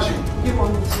massage you. You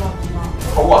want me to love you now?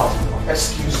 For what?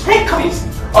 Excuse me. Hey, come please.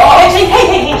 on. Oh!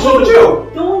 Hey, what's wrong with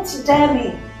you? Don't dare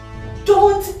me.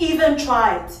 Don't even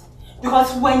try it.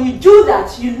 Because when you do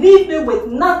that, you leave me with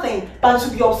nothing but to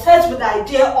be obsessed with the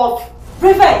idea of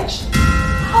revenge.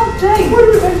 How dare you? What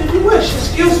revenge did you wish?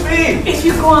 Excuse me. If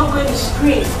you go, I'm going to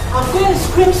scream. I'm going to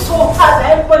scream so hard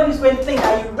that everybody's going to think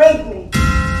that you raped me.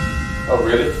 Oh,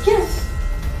 really? Yes.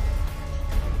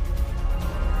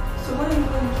 So what are you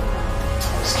going to do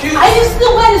now? Excuse me. Are you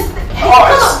still going to stay? Hey, Oh,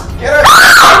 come on. get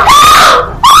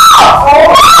out.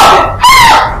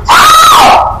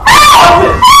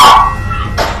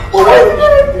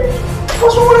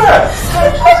 What's wrong with that?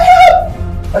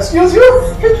 Excuse you?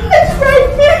 You're trying to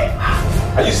rape me.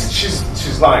 Are you?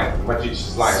 She's lying. Majid,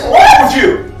 she's lying. What's wrong with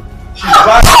you? She's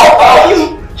lying.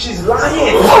 Oh, she's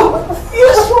lying.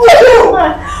 What's wrong with you?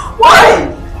 Why?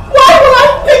 Why would I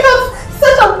pick up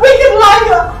such a wicked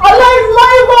liar? I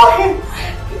lie about him.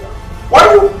 Why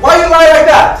you lying like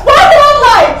that? Why would I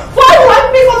lie? Why would I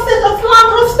pick up such a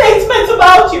slanderous statement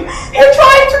about you? He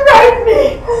tried to rape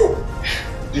me.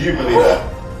 Do you believe that?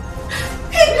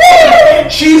 He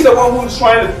did. She's the one who's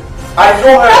trying to. I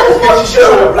know her because she's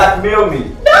trying to blackmail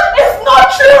me. That is not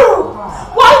true.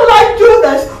 Why would I do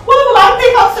this? Why would I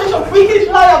pick up such a wicked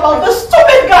lie about this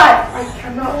stupid guy? I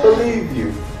cannot believe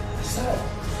you.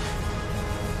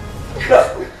 No.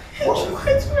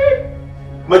 It's me.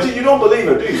 Majid, you don't believe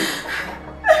her, do you?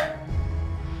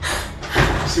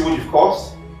 You see what you've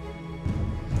caused?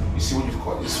 You see what you've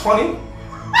caused? It's funny.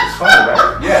 It's funny,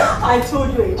 right? Yeah. I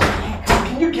told you, AJ.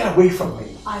 Can you get away from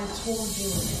me? I told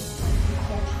you.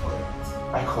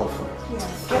 I called for it.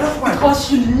 Yes. Get off my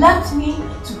Because you left me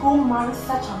to go marry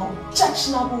such an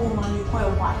objectionable woman you call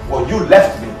a wife. Well, you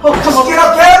left me. Oh, come on. Get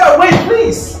out of my way,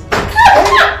 please.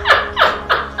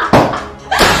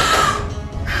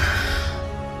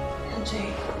 AJ,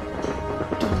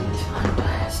 don't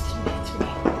underestimate me.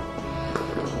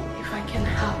 If I can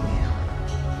help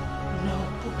you, no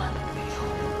woman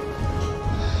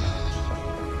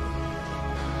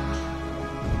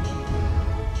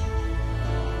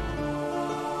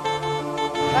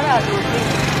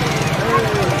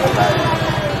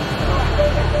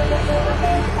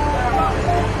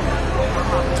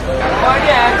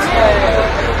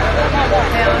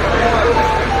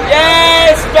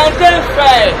Yes, plantain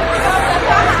fried.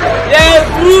 Yes,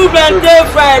 blue plantain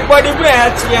fried. Body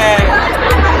bread, yeah.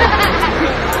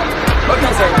 What can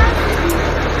I say?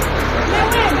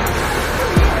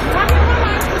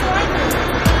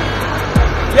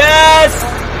 Yes.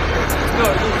 No,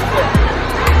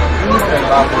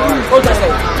 what can I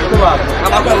say?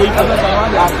 I'm going to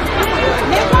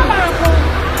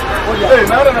hey,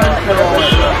 now that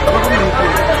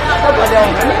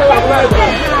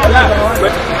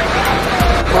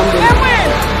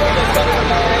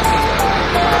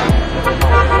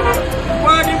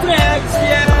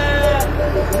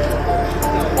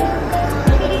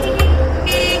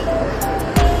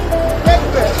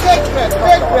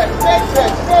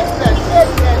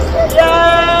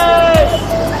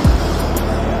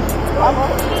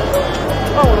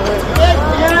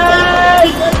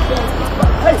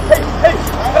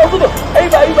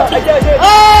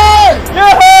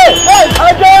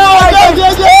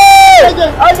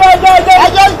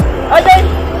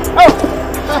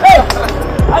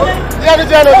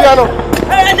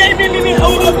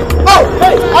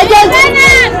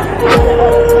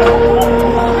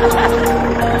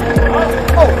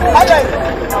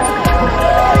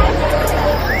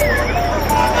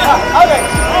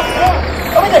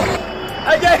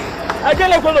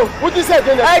What you say?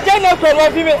 I can't go my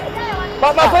female.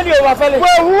 But my family, well,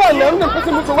 who are them? Who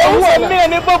are me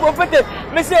and the Bob of it?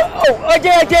 Miss, oh, I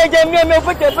can't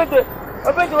put it.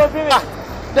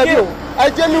 I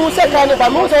genuinely say, I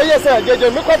most of yes, I did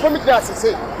make up for me classes.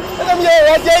 I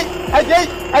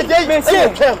did,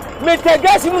 Mr.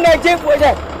 Gassim, I did for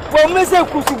that. Well, Mr.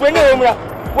 Kusubenera,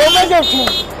 well, Mr.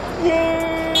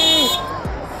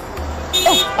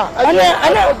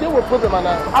 I know they will put them on.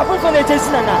 I put on a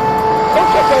test now.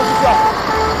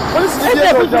 Police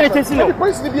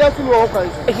to be asking all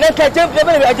kinds. It's not a jump,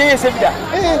 I didn't say that.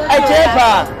 I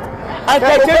can't. I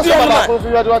can't tell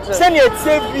you, send it,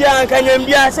 save Bianca and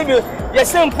Bianca, send you, your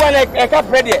son, point a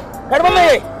cup ready.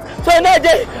 So now,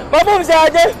 my mom said,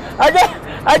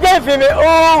 I gave him it.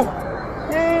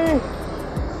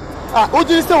 What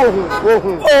do you say?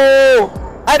 Oh,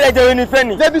 I don't do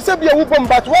anything. There be some woman,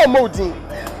 but one more thing.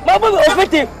 My mother, I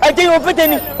think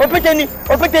Opetany,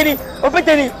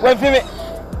 one female.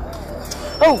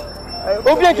 Oh,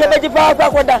 Obian can make it power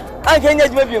backward. I can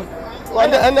get with you.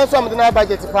 And that's something I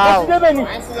budget power. I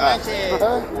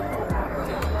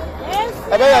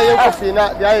don't coffee,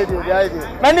 not the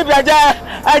idea. Many Blaja,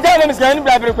 I don't understand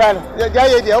Black Pan. The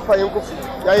idea of your coffee.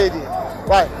 The idea.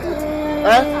 Why?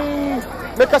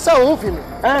 Make a sound of him.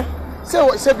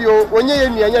 So, Sabio, when you're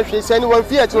in your face, anyone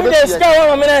fear to the sky.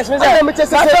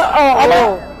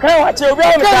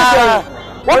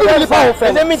 What do you find?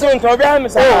 Let me turn to Abraham.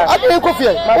 I don't coffee.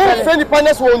 Oh, friendly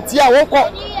partners won't tear, won't call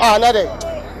another.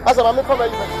 As a mamma,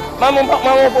 Mamma,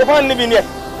 one living here.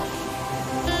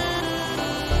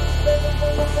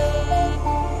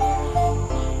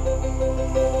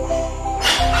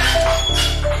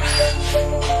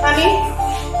 Honey?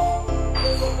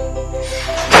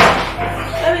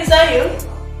 Is that you?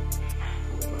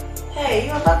 Hey,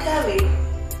 you're not Kelly.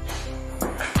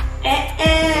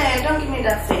 Don't give me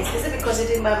that face. Is it because you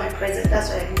didn't buy my present? That's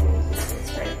why I give you this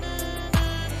face, right?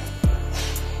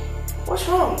 What's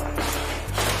wrong?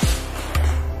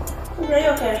 Are you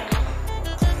okay?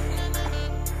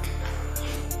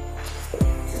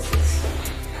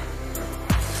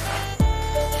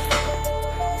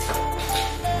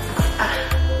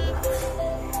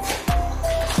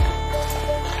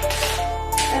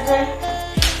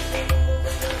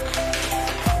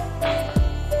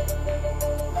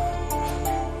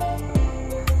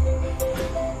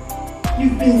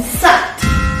 You've been sacked.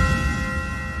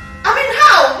 I mean,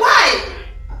 how? Why?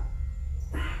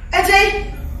 AJ,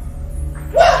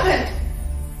 what happened?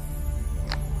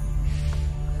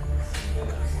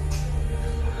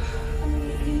 You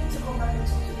need to go back and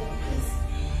talk to them, please.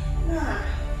 Nah.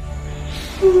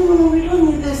 No, we don't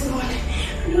need this, Lord.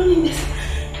 We don't need this.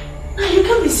 Nah, you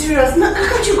can't be serious. Nah,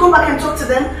 can't you go back and talk to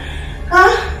them?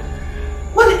 Huh?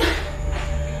 What?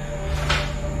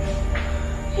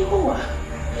 Yehovah.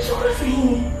 It's all for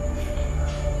him.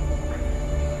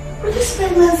 With this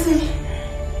pregnancy.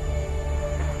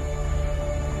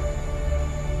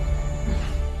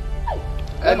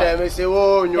 And I may say,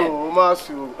 oh, no,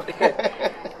 Master.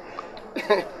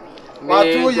 What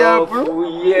 2 years proof?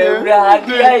 Yeah.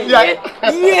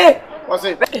 What's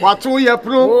it? What 2 years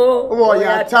proof? Oh,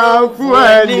 yeah, time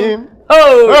for him.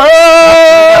 Oh,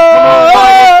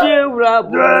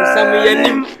 some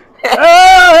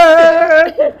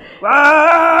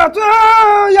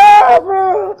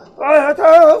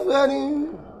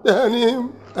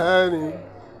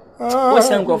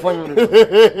what's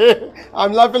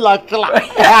I'm laughing like clap.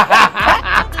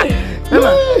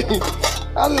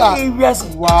 Allah.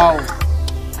 Wow.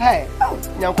 Hey,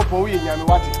 Yanko Poe, Yami,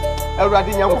 what?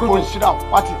 Already Yanko shut up.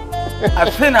 What? I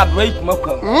think I break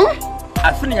Moko.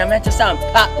 I think I met a sound.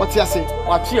 What you say?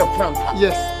 What you from?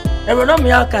 Yes. And we're not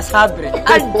me, I'll cast Habre.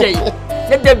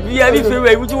 Let there be a little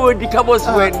way which would the cabos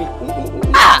wedding.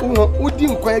 Who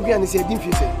didn't quite be and say, didn't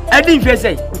you say? I didn't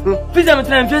say. Please, I'm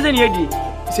trying to say, you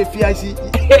say, Fiazi,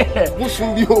 who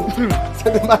soon be open?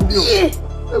 Said the man, you.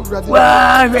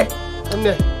 Why,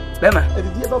 Bema, did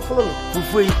you ever follow me?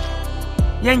 For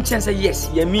young chance, yes,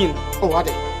 you mean. Oh, what?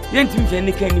 Young Tim,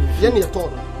 any candy, Yenny at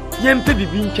all. Young Pebby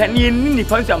being canny and Nini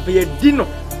found some for your dinner.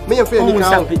 Me and Fanny, me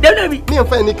and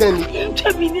Fanny candy.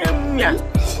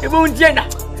 It won't gender.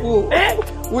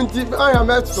 Won't I am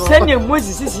at sending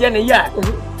Moses is Yenny yard.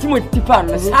 Timothy Pan,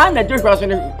 and I just was in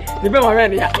the Bema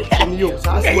already. And you, as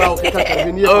well, oh,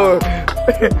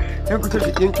 you could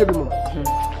take in Kibble.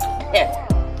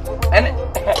 And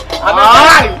I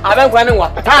don't want to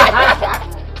what.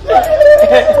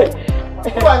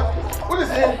 What is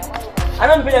it? I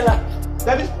don't feel that.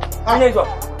 That is, I need to.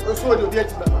 That's what you're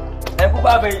getting. And who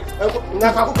are they?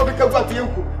 Now, I could become back to you.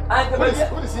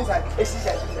 What is inside? It's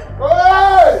inside.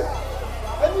 Hey!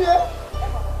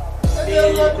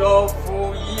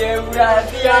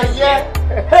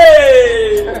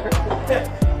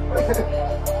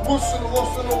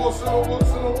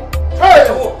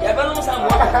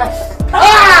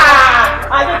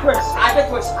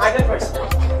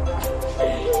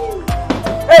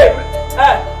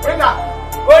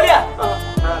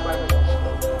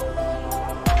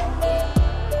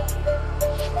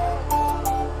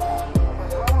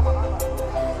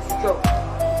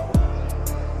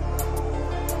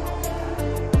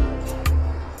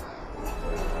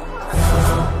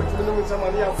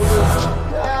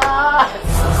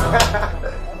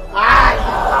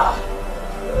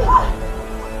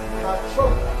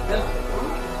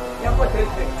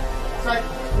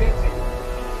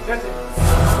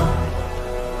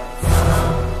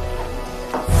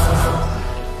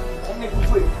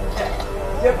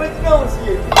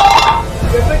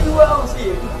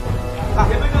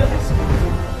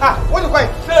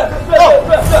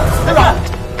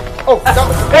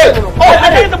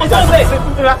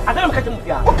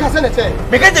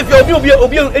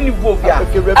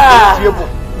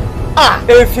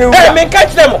 If you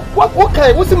catch them, what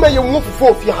kind? What's the man you move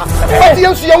for? What do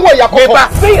you see? What you are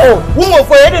woman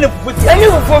for any for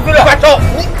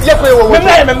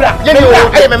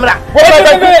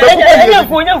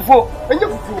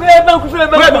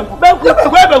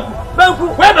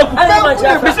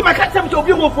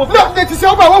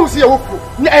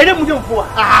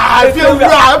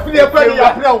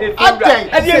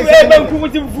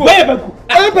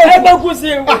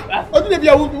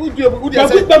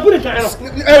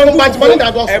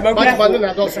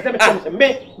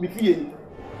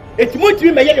it's more to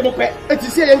be my young pet. It's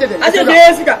the same. I said,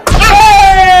 Jessica.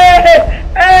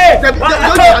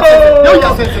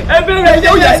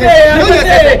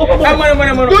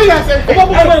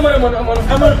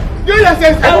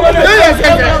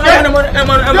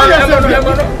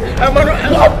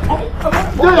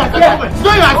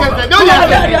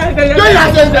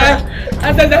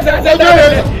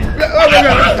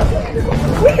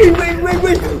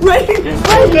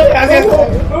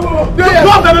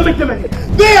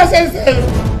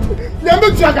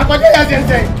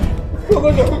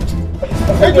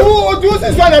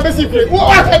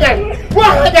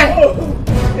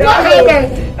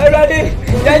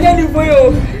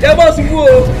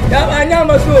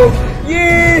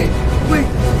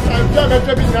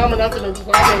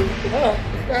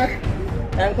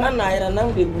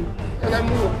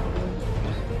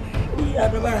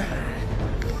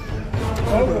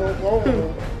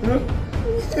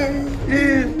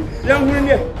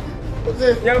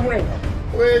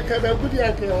 Wait, can I put you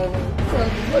out here?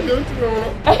 What don't you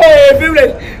know? Hey,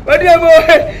 Biblet, what do you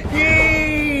want?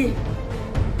 Yee!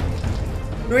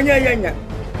 When you're young,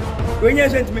 when you're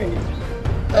sentiment,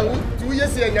 2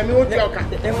 years and you know,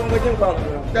 and when we can call you.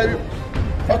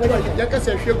 I can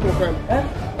say, sugar program.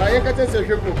 I can say,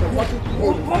 sugar program. What is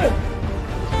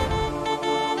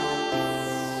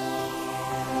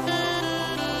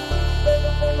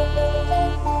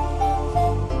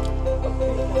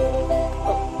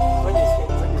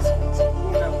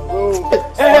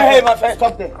Hey, my friend,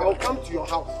 stop there. I will come to your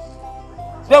house.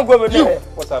 Don't go over there.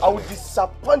 What's happening? I will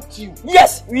disappoint you.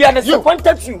 Yes, we are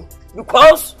disappointed you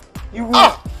because you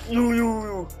are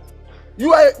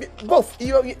both.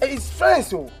 It's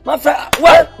friends, my friend.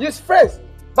 What? It's friends.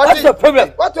 But what's your problem?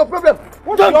 What's your problem?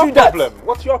 Don't do that.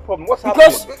 What's your problem? What's happening?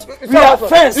 Because we are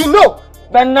friends. You know.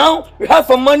 But now you have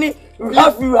some money. You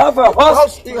have a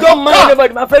house. You don't mind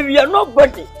anybody, my friend. We are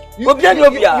nobody. You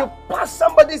pass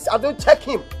somebody's, I don't check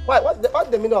him. Why? What's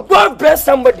the meaning of God bless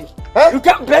somebody? Huh? You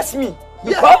can't bless me.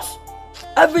 Because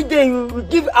every day you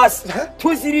give us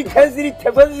 2 city, 10 city,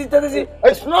 10 city.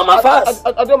 It's normal for us.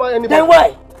 I don't mind anybody. Then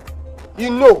why?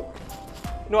 You know.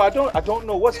 No, I don't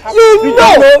know what's happening. You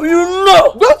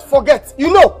know. Don't forget.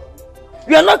 You know.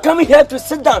 We are not coming here to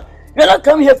sit down. We are not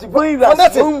coming here to go in your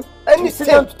room and sit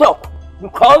down to talk.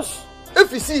 Because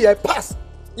if you see a pass,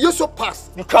 you so pass.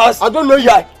 Because I don't know you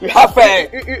have you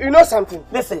know something.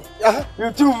 Listen,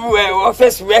 you do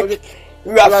office work.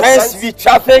 You are friends with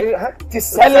traffic, to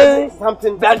selling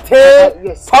something,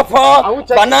 plantain, papa,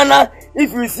 banana.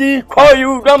 If you see, call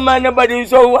you, don't mind nobody.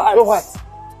 So what?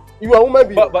 You are a woman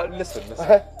being. But listen.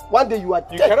 One day you are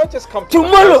dead. You cannot just come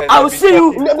tomorrow. I will see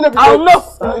you. I will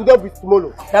not. Don't be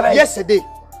tomorrow. Yesterday.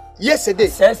 It's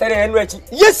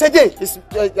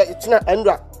not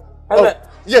Andra.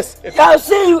 Yes. I'll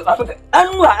see you.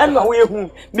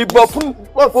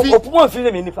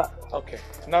 Okay.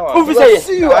 Now I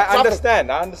see you. I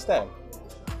understand.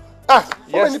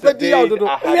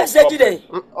 Yesterday.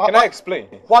 Can I explain?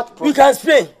 What problem? You can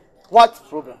explain. What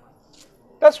problem?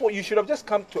 That's what you should have just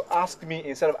come to ask me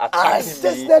instead of attacking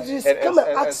me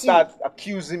and start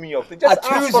accusing me of things. Just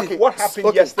ask me what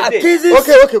happened yesterday.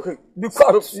 Okay.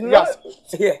 Because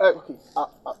here. Okay.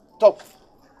 Talk.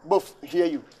 Both hear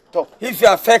you. Talk. If you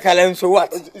are fake, so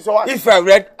what? So what? If you are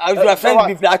red, I will friend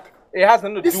be black. It has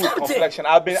nothing to do with complexion.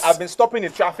 I've been stopping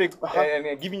in traffic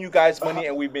and giving you guys money,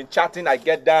 and we've been chatting. I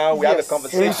get down, we have a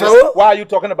conversation. So, why are you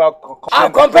talking about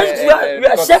complexion? We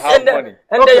are chef and then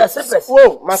they are separate.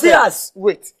 Whoa, see us.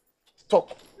 Wait.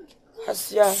 Talk.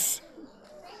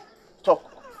 Talk.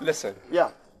 Listen.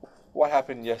 Yeah. What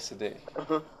happened yesterday?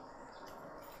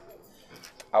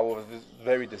 I was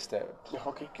very disturbed.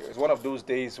 Okay. It was one of those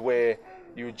days where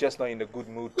you're just not in a good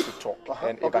mood to talk.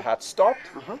 And if I had stopped,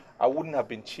 I wouldn't have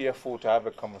been cheerful to have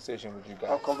a conversation with you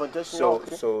guys.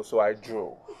 So I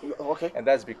drove. Okay. And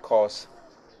that's because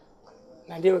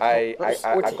I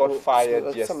got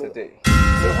fired yesterday.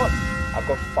 I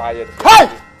got fired. Hey!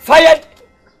 Fired?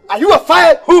 Are you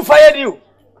fired? Who fired you?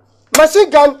 Machine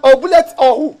gun or bullet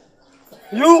or who?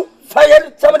 You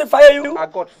fired? Somebody fired you? I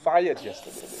got fired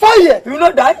yesterday. Fired? You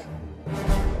not die?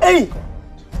 Hey!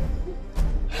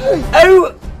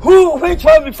 Which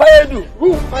one fired you?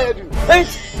 Who fired you?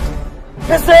 Which?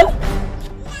 Pistol?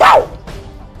 Pow!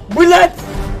 Bullet?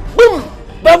 Boom!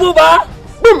 Bamboo bar?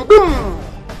 Boom! Boom!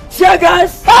 Tear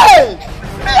gas? Hey!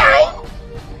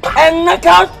 And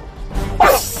knockout?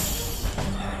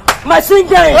 Machine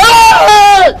gun!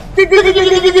 Hey!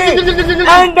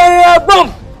 And boom!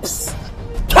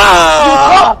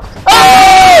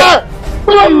 Hey!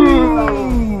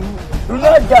 Boom! You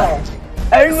not die.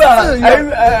 Are you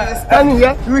standing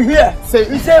here? You here?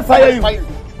 You say fire you.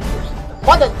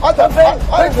 What the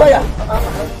fire?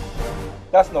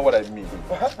 That's not what I mean.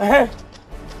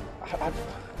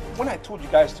 When I told you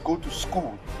guys to go to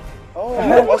school,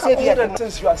 what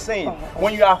sentence you are saying?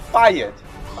 When you are fired,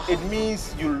 it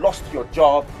means you lost your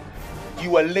job,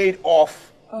 you were laid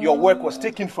off, your work was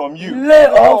taken from you.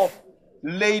 Laid off?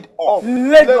 Laid off.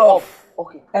 Laid off.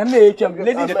 Okay. They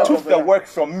took the work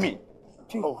from me.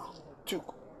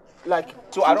 Like,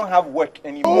 so I don't have work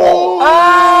anymore.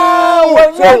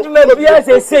 When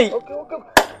you say.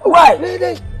 Why?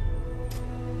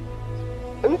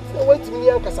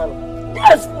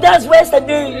 That's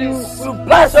yesterday you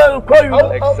pass on call you.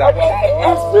 Exactly.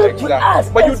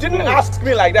 But you didn't ask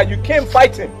me like that. You came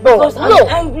fighting. Because I'm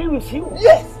angry with you.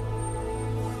 Yes.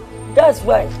 That's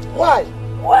why. Why?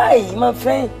 Why, my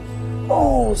friend?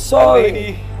 Oh, sorry. A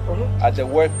lady at the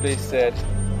workplace said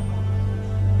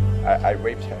I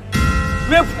raped her.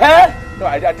 Rape her? No,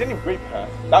 I didn't rape her.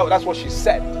 That's what she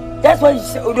said. That's what she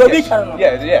said.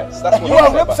 Yes, that's what you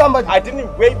have raped somebody. I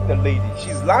didn't rape the lady.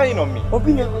 She's lying on me.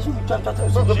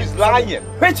 She's lying.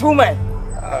 Which woman?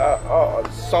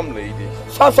 Some lady.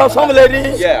 Some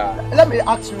lady? Yeah. Let me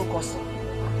ask you a question.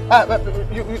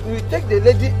 You take the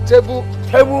lady table.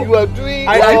 You are doing.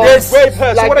 I didn't rape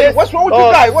her. So what's wrong with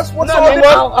you guys? What's wrong?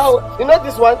 You know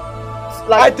this one?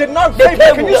 Like, I did not rape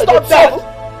her. Can you stop that?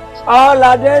 All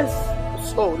others.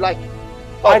 So like,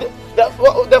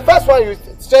 the first one you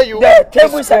say you. The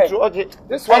table side. Okay.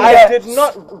 This one. I did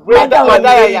not rape that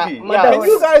lady. Can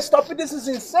you guys stop it? This is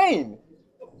insane.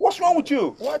 What's wrong with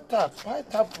you? What up?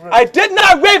 I did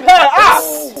not rape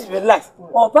her. Relax.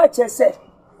 Papa said,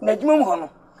 "Najum hono.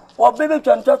 Or baby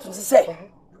can talk to say.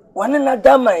 One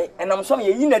another my and I'm sorry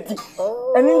you need.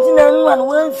 And in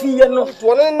one fee no.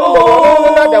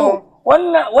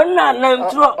 One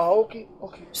okay.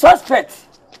 Suspect.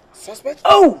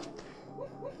 Oh,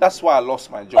 that's why I lost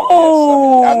my job.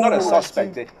 Oh, yes, I'm not a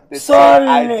suspect. They say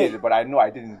I did it, but I know I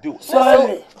didn't do it.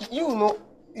 Sorry. You know,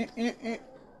 you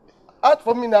ask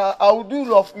for me now. I will do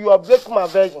love. You are breaking my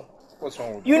virgin. What's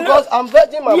wrong with you? Because I'm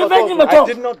virgin my virgin. I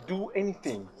did not do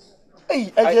anything.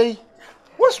 Hey,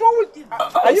 what's wrong with you?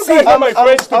 Are you guys not my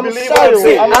friends to believe what I'm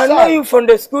saying? I know you from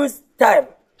the school time.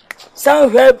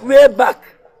 Somewhere way back.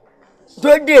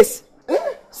 Do this.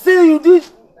 Still you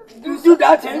do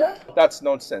that, eh? That's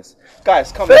nonsense.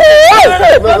 Guys, come on.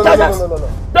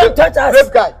 Don't touch us.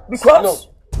 Rape guy. Because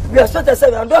we are such a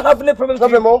seven. I don't have any problem.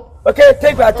 Okay,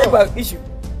 take my issue.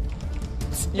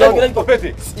 Your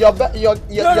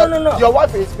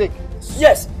wife is big.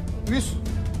 Yes.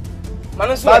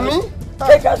 Mami,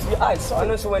 take us the eyes.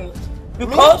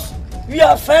 Because we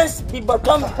are friends, we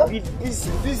become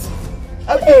busy.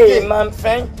 Hey, my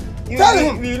friend. We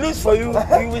lose for you.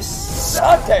 We will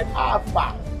sort it.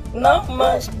 Not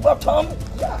much bottom.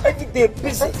 Every day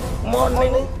busy.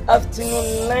 Morning,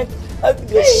 afternoon, night. Every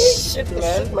day shit,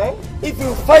 man. If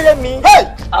you fire me,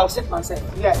 I'll set myself.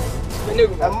 Yeah.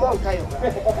 I'm more kind.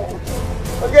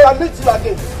 Okay, I'll meet you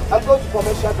again. I'll go to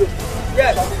commercial break.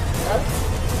 Yes.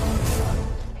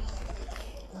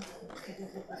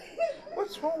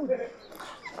 What's wrong with it?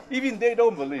 Even they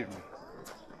don't believe me.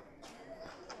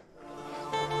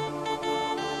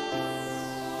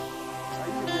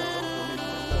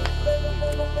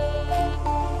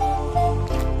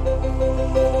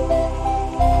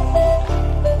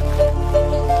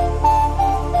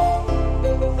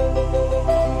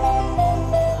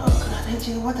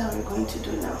 What are we going to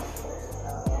do now?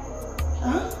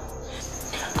 Huh?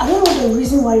 I don't know the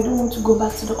reason why you don't want to go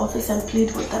back to the office and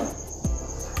plead with them.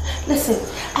 Listen,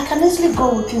 I can easily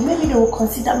go with you. Maybe they will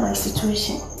consider my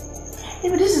situation.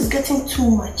 Maybe this is getting too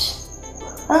much.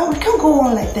 We can't go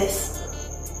on like this.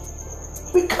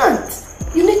 We can't.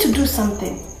 You need to do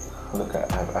something. Look,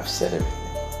 I've said everything.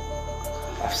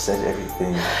 I've said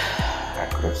everything I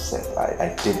could have said.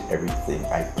 I did everything.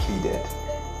 I pleaded.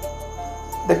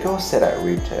 The girl said I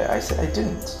raped her. I said I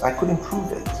didn't. I couldn't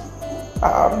prove it.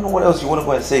 I don't know what else you want to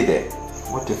go and say there.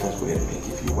 What difference would it make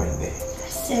if you went there? I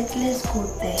said let's go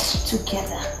there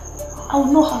together. I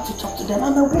will know how to talk to them.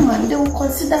 I'm a woman. They will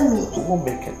consider me. It won't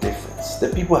make a difference. The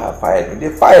people have fired me.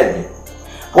 They fired me.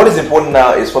 What is important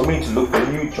now is for me to look for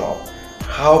a new job.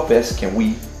 How best can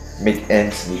we make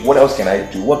ends meet? What else can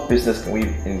I do? What business can we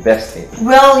invest in?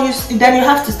 Well, then you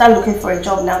have to start looking for a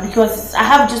job now because I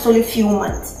have just only a few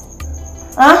months.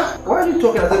 Huh? Why are you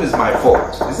talking as if it's my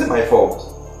fault? Is it my fault?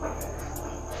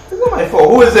 It's not my fault.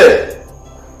 Who is it?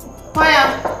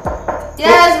 Maya.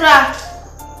 Yes, brah.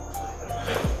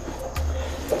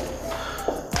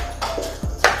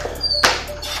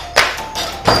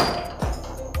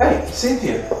 Hey,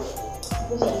 Cynthia.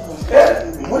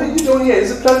 Yeah, what are you doing here?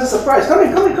 It's a pleasant surprise. Come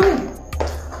in.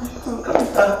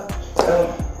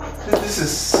 This is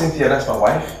Cynthia. That's my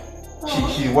wife.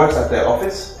 She works at the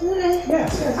office. Okay.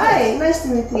 Yes. Hi, nice to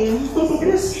meet you.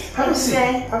 Yes. Have a seat.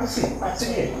 Have a seat.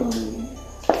 Sit here.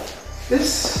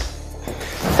 This.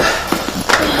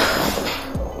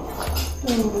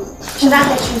 Should I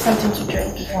get you something to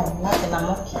drink? No, nothing. I'm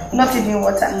okay. Not even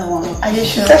water? No. Are you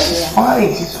sure? She's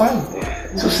fine. She's fine.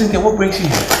 So Cynthia, what brings you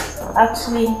here?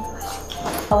 Actually,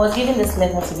 I was given this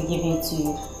letter to be given to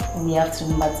you in the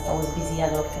afternoon, but I was busy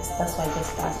at the office. That's why I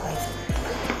just passed by.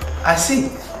 I see.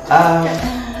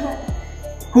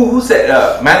 Who said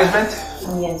management?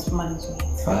 Yes, management.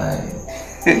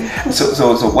 Fine.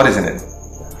 so what is in it?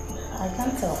 I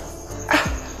can't tell.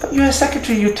 You're a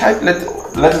secretary. You type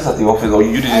letters at the office, or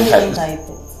you didn't type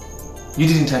it? You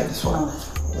didn't type this one. No.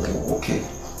 Oh, okay.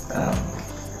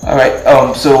 All right.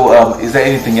 Is there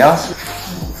anything else?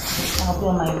 I'll be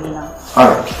on my way now. All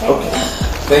right. Okay.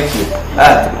 Thank you.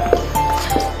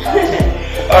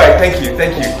 All right. Thank you.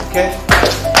 Okay.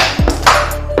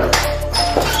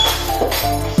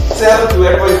 Say hello to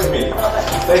everybody for me.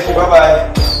 Thank you. Bye-bye.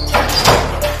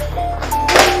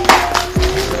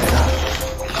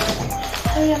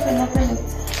 Hurry up and open it.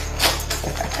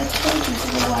 I told you to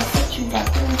go and set you back.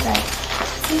 Don't die.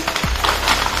 See?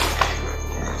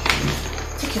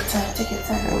 Take your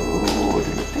time. Oh,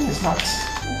 the thing is not. What is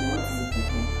it?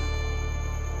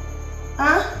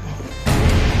 Huh?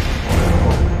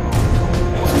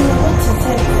 What's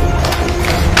inside?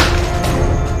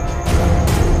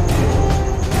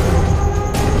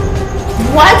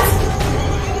 What?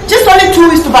 Just only 2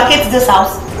 weeks to vacate this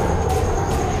house?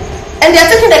 And they're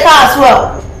taking the car as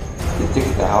well? They're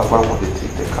taking the house. Why won't they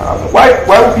take the car?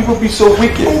 Why would people be so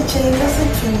wicked? Hey Jay, listen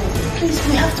to me. Please,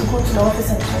 we have to go to the office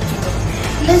and talk to them.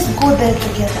 Let's go there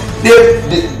together.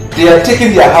 They are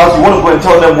taking their house. You want to go and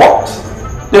tell them what?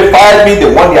 They fired me.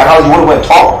 They want their house. You want to go and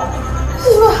talk? This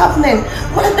is not happening.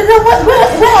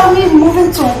 Where are we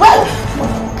moving to? Where?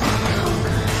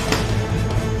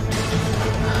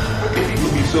 People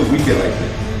be so wicked like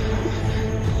that.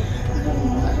 I don't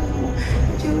know.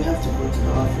 Jay, we have to go to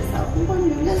the office.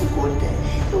 Let's go there.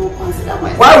 They will consider my.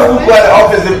 Why would we go at the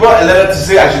office? They brought a letter to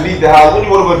say I should leave the house. What do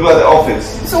you want to go do at the office?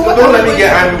 So what don't let me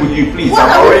get angry with you, please.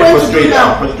 I'm already frustrated.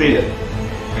 I'm frustrated.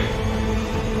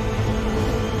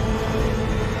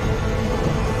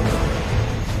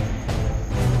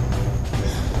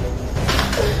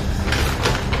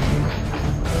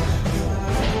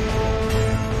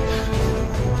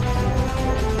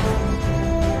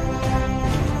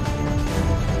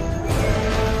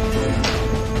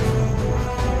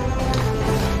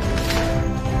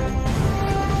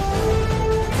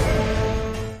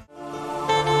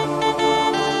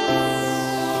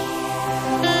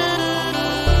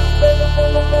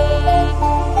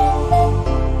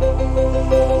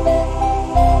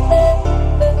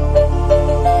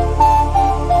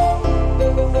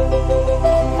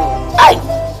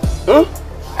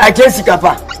 Jessica,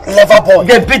 lover boy.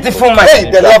 The beautiful man. Hey,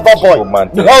 the lover boy.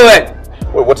 Man. Oh,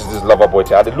 well. what is this lover boy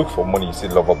thing? I look for money. You say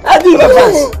lover boy. I do your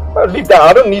fans. Well, leave that.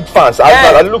 I don't need fans.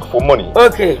 I look for money.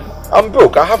 Okay. I'm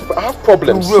broke. I have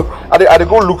problems. I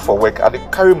go look for work. I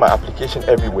carry my application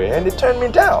everywhere, and they turn me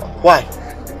down. Why?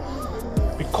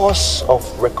 Because of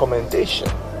recommendation.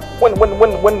 When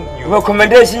you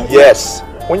recommendation? Yes.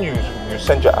 When you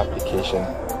send your application,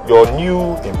 your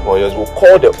new employers will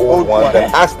call the old ones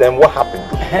and ask them what happened.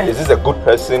 Is this a good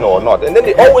person or not? And then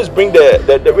they always bring the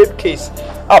rape case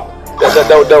up.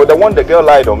 The one the girl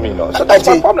lied on me, no. So that's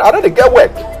my problem. I don't get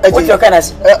work. What's your kind of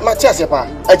Matthias,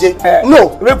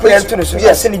 no. Rape yes.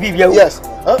 Yes.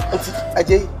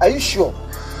 Ajay, are you sure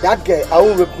that girl I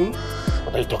won't rape him?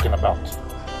 What are you talking about?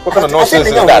 What kind of nonsense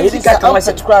is that?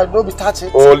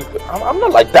 Oh, I'm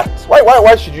not like that.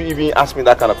 Why should you even ask me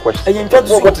that kind of question?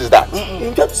 What is that?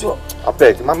 I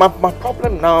beg. My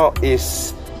problem now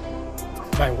is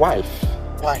my wife.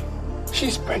 Why?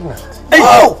 She's pregnant.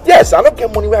 Oh! Yes, I don't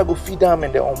get money where I go feed them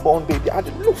and the unborn baby. I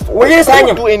look for it. I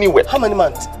don't do anywhere. How many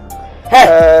months?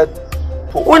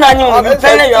 When are you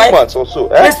pregnant your life? 2 months or so.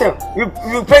 Listen, you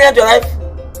pregnant your life?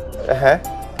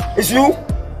 It's you?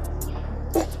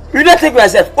 You don't take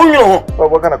yourself.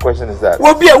 What kind of question is that?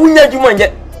 What be a winner you want?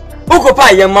 Oko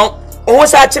pa your mount.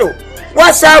 What's that true?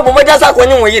 What's up? What does that when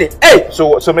you hey?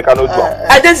 So make I no do.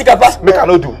 I didn't see Kappa. Make I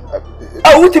no do.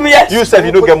 Oh, what me? You said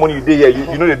you don't get money, you did here.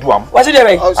 You know they do am. What's it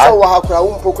there? So how could I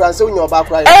won't proclaim so in your back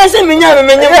right? I say me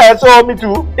yeah, so me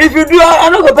too. If you do,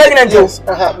 I'm not pregnant. Yes.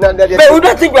 But you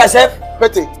don't think yourself.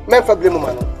 Petty, men for blame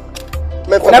man.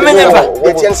 Men for blame.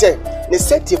 They can say, they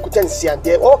set you couldn't see and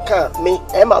they all can me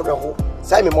Emma Reho.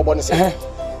 Simon Mobon say.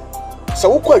 So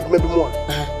who could maybe more?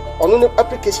 On an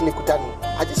application you could have.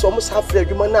 I just almost have a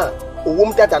human now. A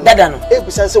woman that and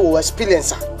every sense of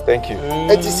experience. Thank you.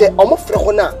 And you say, almost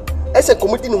Frehona. As a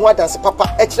committee who has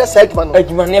Papa, extra segment.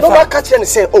 Never catch and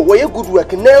say, oh, where you good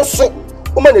work and now so.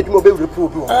 Woman, you will be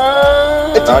reproved.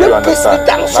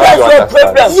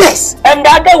 Yes, and the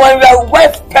other one, your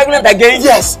wife pregnant again.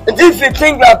 Yes, and if you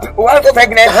think your wife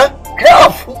pregnant,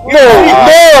 No,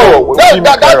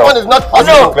 that one is not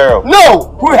possible.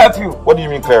 No, who help you? What do you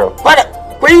mean, Clara?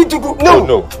 What you to go? No.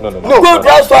 No. I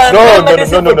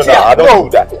don't do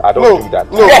that. I don't do that.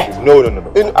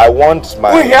 No. I want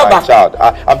my child.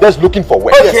 I'm just looking for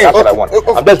work. Yes, that's what I want.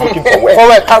 I'm just looking for work.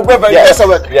 Yes.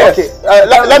 Okay.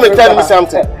 Let me tell you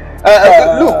something.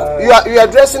 Look, you are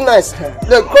dressing nice.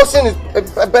 The crossing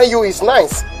you is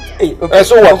nice.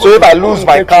 So what? So if I lose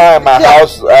my car and my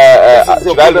house, I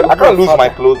can't lose my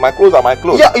clothes. My clothes are my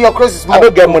clothes. Yeah, your clothes is more. I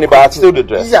don't get money, but I still the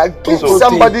dress. Yeah, give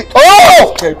somebody.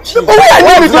 Oh!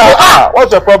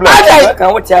 What's your problem? He's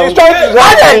trying to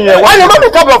why you not be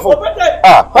trouble for?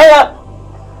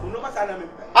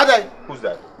 Who's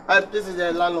that? This is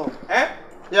the landlord.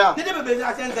 Yeah.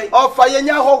 Oh,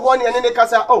 fire hog one and then they can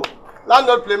say, oh,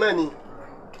 landlord play money.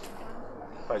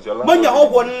 When you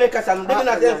hold one like us and then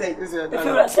I say, if you say, you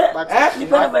better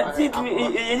see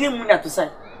to say.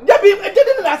 It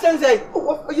didn't last and say,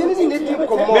 you need to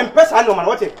come on. Press I know man,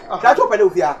 what it? That's what I do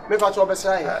here. Make our job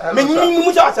aside.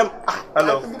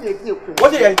 Hello.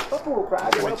 What is it?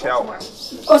 Watch out.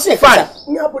 Oh, say, fine.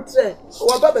 You put say,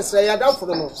 what Baba say, I don't for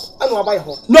the most. I know about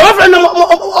home. No, friend,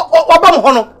 Obama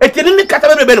Hono, it didn't cut a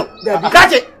beno.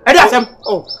 Catch it, and ask him.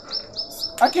 Oh.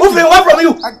 I came to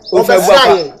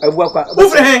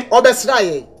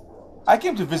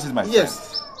visit my friend.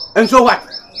 Yes. And so what?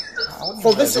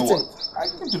 For visiting. I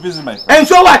came to visit my friend. And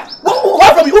so what?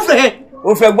 What from you?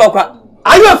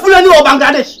 Are you a fool or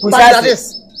Bangladesh?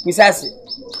 Bangladesh. Precisely.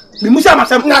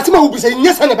 Natima will be saying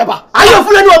yes and Papa. Are you a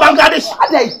fool or Bangladesh?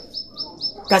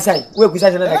 Kasai, where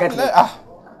precisely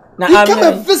now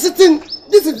I'm visiting.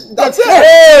 This is that's it. I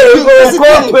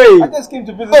just came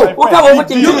to visit my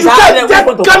friend. You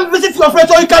can visit your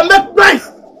friends or you can make plans.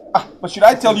 But should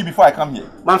I tell you before I come here?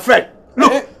 My friend,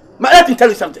 look, let me tell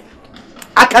you something.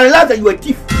 I can realize that you are a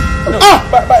thief. No.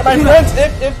 But my friends,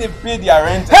 if they pay their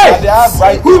rent, they have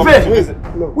right to come to visit.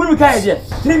 Who will carry here?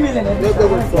 3 million.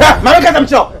 Maraka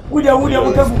themselves.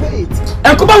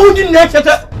 And kumawood didn't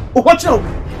watch out.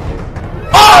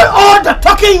 All the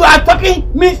talking you are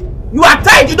talking means you are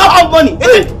tired, you don't have money.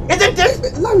 Isn't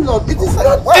it? Landlord, it is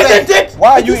not. Isn't it?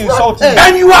 Why are you insulting me?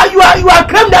 And you are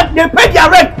claiming that they pay their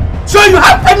rent. So you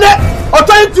have any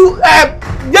authority to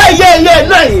no.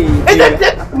 Isn't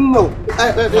it? No.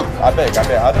 I beg. Get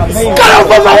out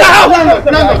from my house!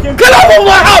 Get out from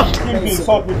my house! You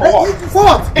insult me for what? For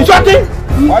what? Insulting?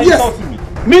 Why are you insulting me?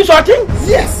 Me insulting?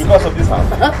 Yes. Because of this house.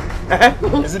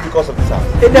 Is it because of this house?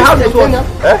 The house is what?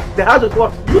 The house is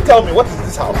what? You tell me, what is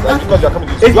this house? Because you are coming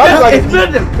to this. Do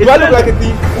I look like a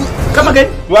thief? Come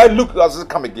again? Do I look as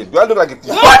come again? Do I look like a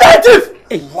thief? What a thief!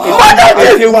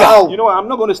 Wow. You know what? I'm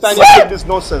not going to stand here with this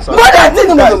nonsense. What a thief!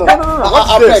 No.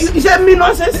 What's this? You said me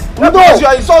nonsense? No, because you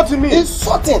are insulting me.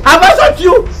 Insulting. Have I insulted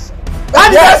you?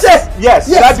 What did I say? Yes.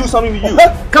 Did I do something to you?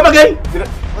 Come again?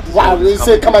 Wow, they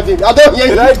say come again. I don't hear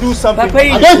him. Did I do something?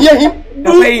 I don't hear him.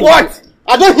 Do what?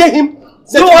 I don't hear him.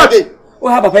 Say Do come what? again.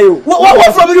 What happened for you?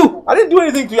 What from you? I didn't do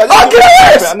anything to you. Oh, get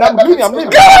away! I'm leaving.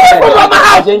 Get away from my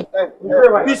house! You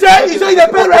say they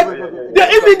pay rent? They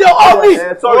even they owe me!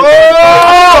 Sorry.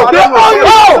 Oh! They owe you!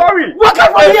 Sorry. What kind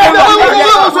of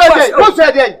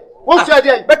What's your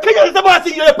day? But can you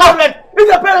say you're a parent? If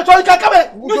you're a parent, so you can come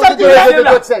and do something I like didn't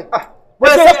know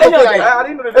I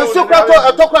didn't know the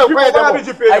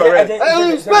pay your rent. It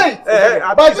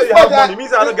means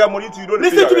I don't get money to you. Don't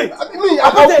Listen to me.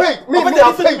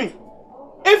 Listen to me.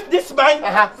 If this man,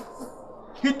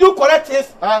 he do correct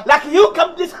things, like you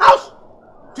come to this house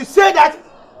to say that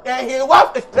his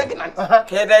wife is pregnant. So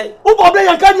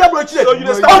you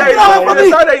just start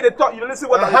there, you talk, you listen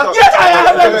what I'm talking. Yes, I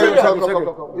have.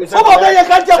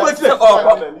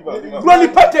 Granny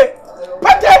Pete.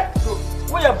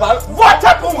 Water.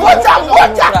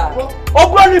 Oh,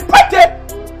 Granny Pete.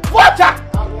 Water.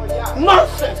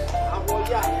 Nonsense.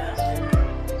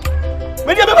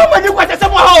 Me dey be money kwata se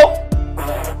mo ha.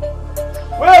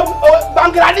 Well,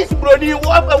 Bangladesh brody,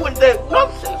 what with the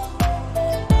nonsense.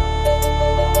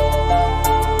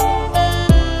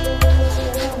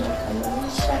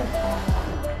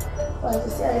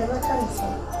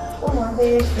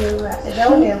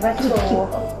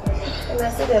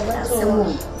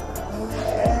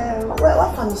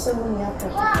 What family say when you are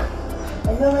I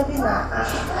know maybe now I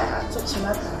touch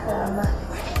my camera.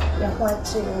 You're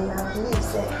watching and I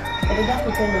believe that I don't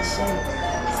pretend to share.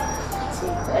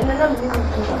 And then I'm really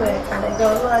quick and I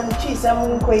don't know I'm cheese. I'm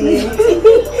going to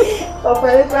or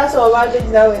for the class or what did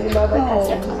now in my back.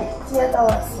 Theatre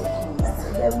was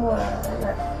it. More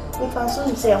if I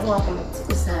soon say I want to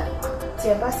see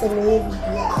a bass and maybe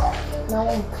now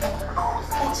I'm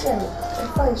catching and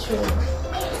find sure.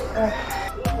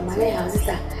 My house,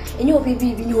 and you'll be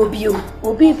you,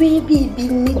 or be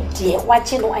dear,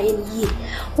 watching or I ye.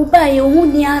 Who buy your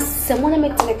own near someone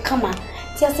make the comma.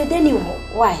 Just a denny.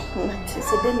 Why?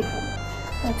 It's a denny.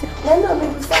 Then I'll be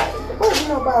sad. What you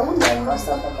know about women or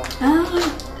something?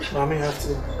 Mommy, have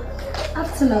to.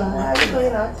 Afternoon. Are you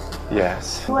going out?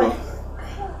 Yes. Why?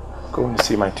 Going to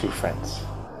see my two friends.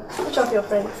 Which of your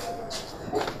friends?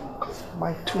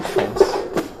 My two friends.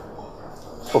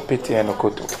 Opete and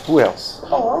Okoto. Who else?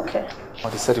 Oh, okay.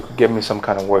 Well, they said they could give me some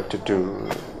kind of work to do.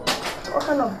 What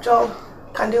kind of job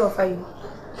can they offer you?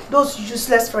 Those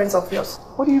useless friends of yours.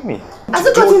 What do you mean? Has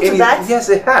it gotten to that? Yes,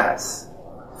 it has.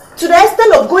 To the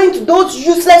extent of going to those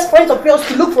useless friends of yours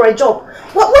to look for a job.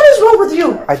 What is wrong with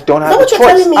you? I don't have a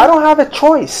choice. I don't have a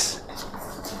choice.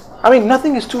 I mean,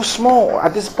 nothing is too small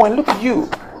at this point. Look at you.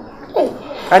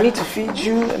 I need to feed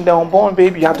you and the unborn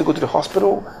baby. You have to go to the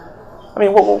hospital. I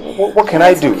mean, what can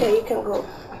I do? Okay, you can go.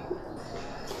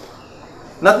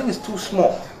 Nothing is too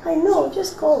small. I know,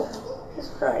 just go.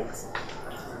 It's right.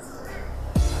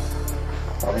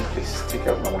 Mommy, please take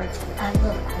care of my wife. I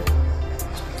know.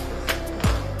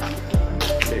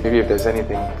 Maybe if there's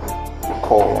anything,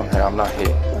 call on her. I'm not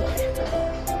here.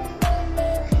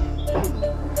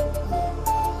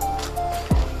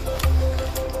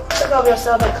 Take care of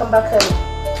yourself and come back early.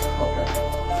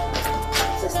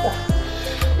 Sister,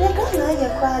 you're going to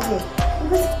quiet.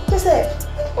 Just say,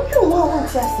 what do you want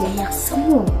to say? Yes,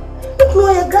 someone. Look, no,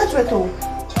 you're a graduate.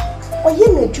 Or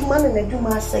you're a Juman and a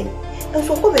Juma say. And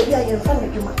so, baby, I am from a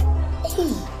Juma.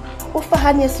 Hey, offer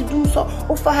her near to do so.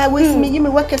 Offer her with me, you may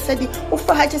work as said.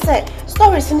 Offer her to say,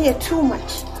 stories in here too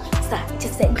much. Sir,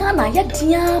 just say, Ghana, ya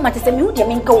dear, Matis, you dear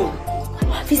mean go.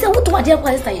 He said, what do I dear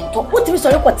was I talk? What is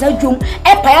your quarter room?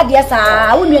 Empire, dear, sir,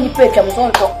 I won't be any paper was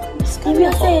on top. You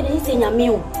are saying it's in your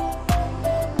meal.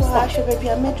 I should be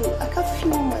a medal. I can't few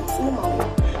months in the morning.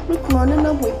 Look, no,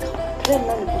 no, wake up. Then,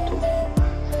 none of it.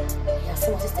 Yes,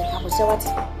 sister, I was what.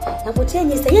 Now, for 10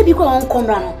 years, you become on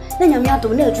Comrano. Then you're to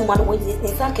know you want with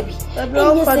this Zakabi. I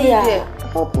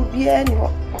hope will be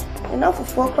anyone. Enough for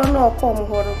 4 crowns or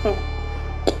come.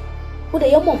 Would a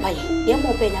young boy, young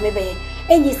boy, maybe,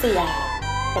 and you say,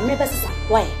 I'm never son.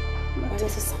 Why?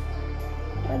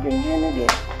 I've been doing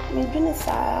it. Maybe,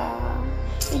 sir.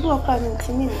 You go coming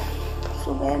to me. So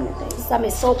very some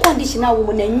so conditional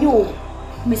woman and you.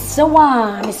 Miss So,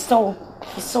 Miss So.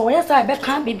 So, yes, I bet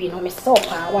can't be no Miss So.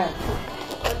 Why?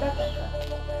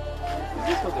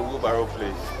 This was the wheelbarrow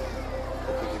place.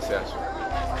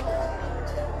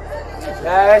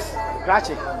 Yes,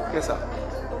 Gratchik. Yes, sir.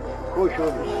 Who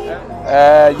showed you?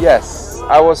 Yes,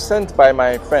 I was sent by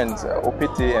my friends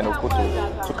Opete and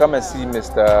Okuto to come and see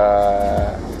Mr.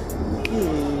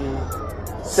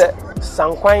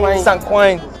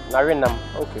 Sankwine. Narinam.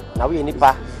 Okay. Now we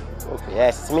nipa. Okay.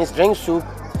 Yes, it means drink soup,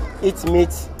 eat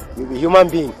meat, you'll be human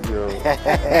being.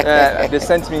 They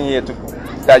sent me here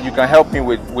that you can help me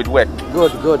with work.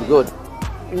 Good.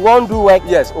 You won't do work?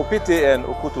 Yes, Opete and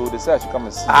Okuto, they said I should come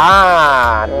and see.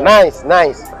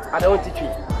 Nice. I don't teach you.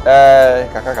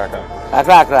 Kaka.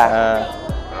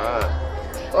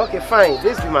 Okay, fine.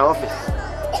 This is my office.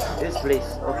 This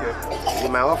place. Okay.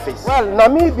 In my office. Well, now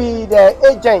me be the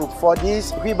agent for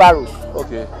these wheelbarrows.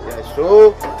 Okay. Yeah,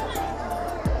 so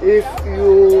if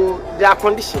there are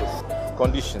conditions.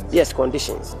 Conditions? Yes,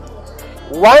 conditions.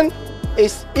 One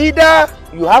is either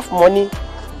you have money,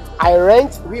 I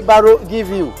rent wheelbarrow, give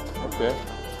you. Okay.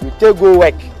 You take go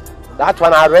work. That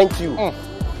one I rent you.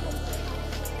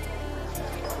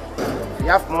 You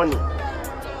have money,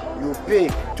 you pay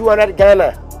 200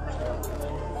 Ghana.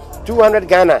 200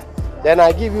 Ghana. Then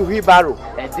I give you wheelbarrow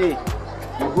a day.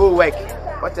 You go work.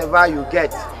 Whatever you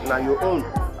get, now you own.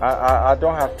 I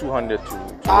don't have 200 to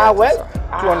well,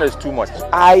 200 is too much.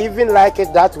 I even like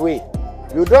it that way.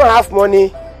 You don't have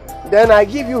money, then I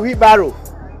give you wheelbarrow.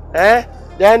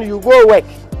 Then you go work.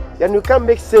 Then you can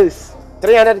make sales.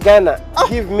 300 Ghana.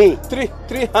 Give me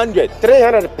 300.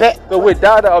 300 pay. So wait,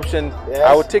 that other option, yes.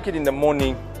 I will take it in the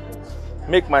morning,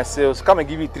 make my sales, come and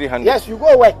give you 300. Yes, you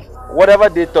go work. Whatever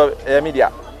they thought,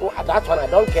 media. That one I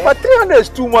don't care. But 300 is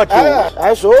too much.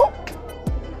 And so?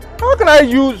 How can I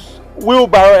use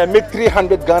wheelbarrow and make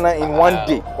 300 Ghana in one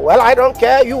day? Well, I don't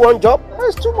care. You want job?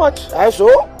 That's too much. And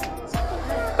so?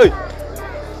 Hey.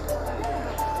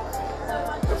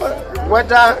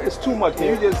 Whether it's too much, can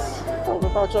you just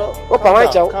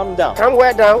calm down. Come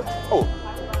where down? Oh.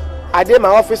 I did my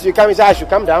office, you come inside, I should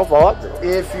come down for what?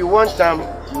 If you want time,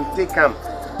 you take come.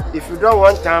 If you don't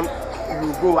want time,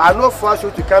 you go. I no force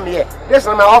you to come here. This is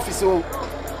my office. So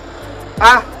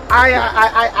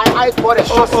I bought a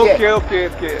shop here. Okay.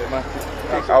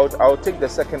 I'll take the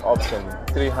second option,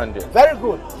 300. Very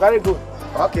good.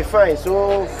 Okay, fine.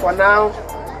 So for now,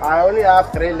 I only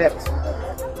have 3 left.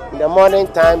 In the morning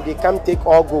time, they come take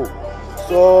or go.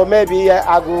 So maybe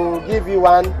I will give you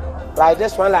one like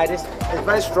this one, like this. It's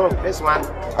very strong. This one.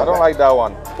 I don't like that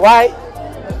one. Why?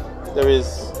 There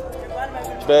is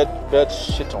bird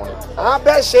shit on it.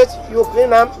 Bird shit. You clean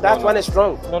them. That one is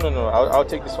strong. No. I'll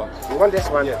take this one. You want this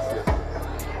one? Yes.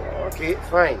 Okay,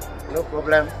 fine. No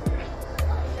problem.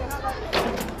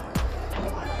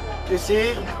 You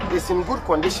see, it's in good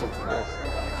condition.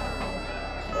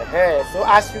 Yes. So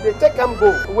as you take them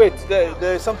go. Wait,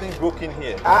 there is something broken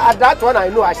here. That one I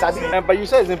know, I sabi. But you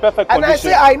said it's in perfect condition. And I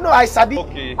say I know, I sabi.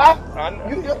 Okay.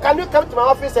 Can you come to my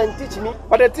office and teach me?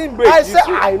 But the thing breaks. I say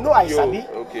I know, I sabi.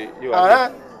 Okay, you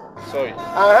are. Sorry.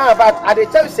 But at the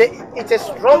time say it is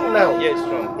strong now. Yes,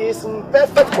 strong. It's in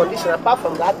perfect condition apart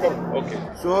from that thing. Okay.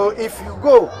 So if you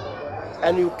go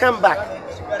and you come back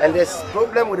and there's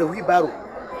problem with the wheelbarrow,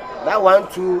 that one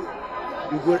too.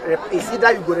 It's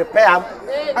either you go repair them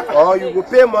or you go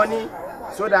pay money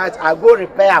so that I go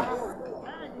repair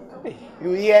them.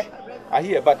 You hear? I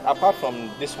hear, but apart from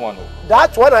this one,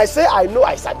 that one I say I know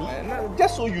I sabi.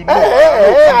 Just so you know.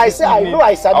 I say I know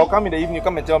I sabi. I'll come in the evening.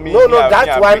 Come and tell me. No,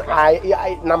 that one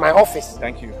I now my office.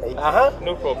 Thank you.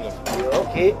 No problem.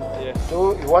 Okay. Yeah.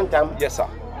 So you want them? Yes, sir.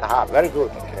 Very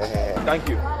good. Thank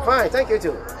you. Fine. Thank you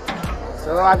too.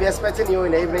 So I'll be expecting you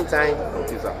in the evening time.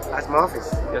 Okay, sir. At my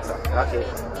office. Yes, sir. Okay.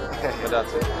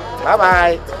 That's it.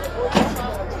 Bye.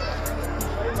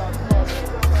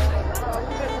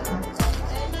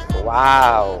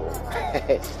 Wow.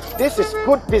 This is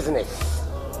good business.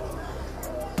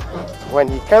 When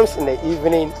he comes in the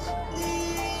evening,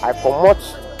 I promote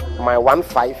my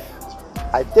 1.5.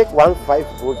 I take 1.5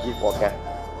 go give Oga.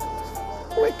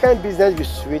 Why can't business be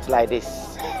sweet like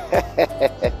this?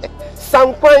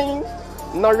 Sankwine.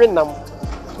 Narinam,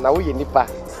 now we nipa.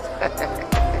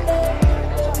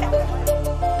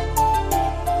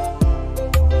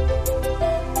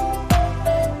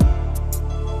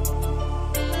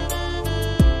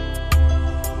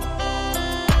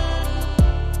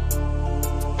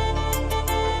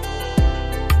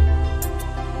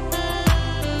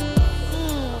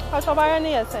 How much are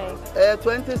you saying?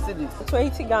 20 cities.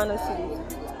 20 Ghana cities.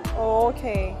 Oh,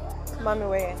 okay. Mommy,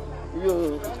 where?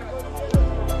 You.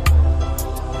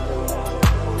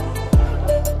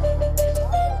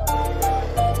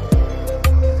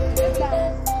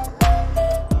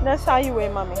 That's how you weigh,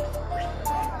 mommy.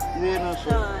 Yeah, no,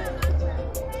 sure.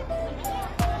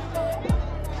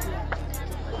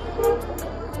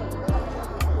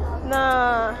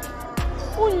 Nah,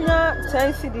 unya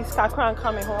 10 CDs kakran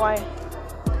coming Hawaii.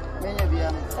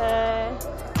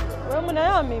 Well,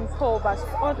 I am in poor, but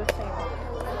all the same.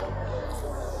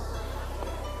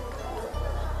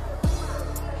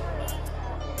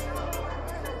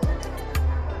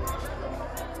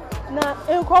 Now,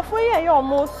 in coffee, you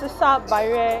almost start by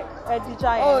a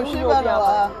DJ. Oh,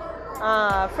 Shibalo.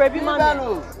 Frebby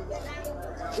Mano.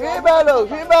 Shibalo.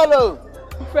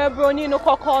 Febroni no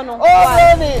cocono. Oh,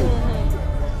 Brownie.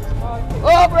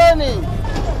 Oh, Brownie.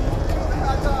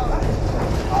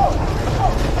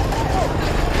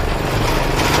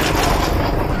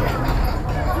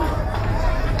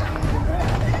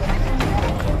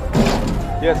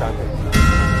 Yes, Auntie.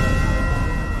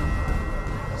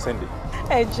 Cindy.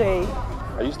 Hey, Jay.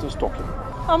 Are you still stalking?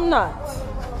 I'm not.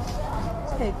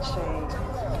 Hey, Jay.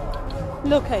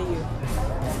 Look at you.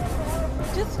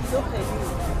 Just look at you.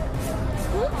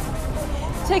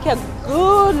 Take a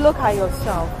good look at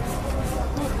yourself.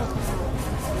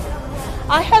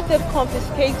 I heard they've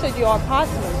confiscated your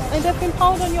apartment and they've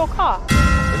impounded on your car.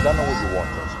 Is that not what you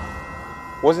wanted?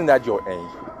 Wasn't that your aim?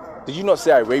 Did you not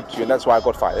say I raped you and that's why I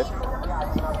got fired?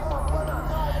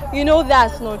 You know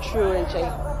that's not true, AJ.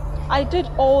 I did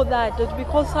all that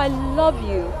because I love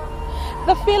you.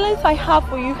 The feelings I have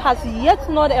for you has yet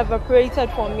not evaporated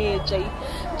from me, AJ.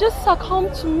 Just succumb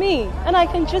to me and I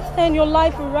can just turn your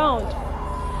life around.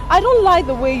 I don't like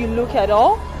the way you look at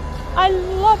all. I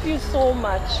love you so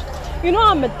much. You know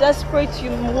I'm a desperate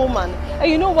woman,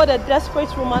 and you know what a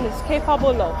desperate woman is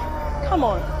capable of. Come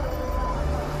on.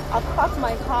 I've parked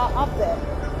my car up there.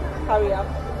 Hurry up.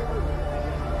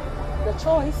 The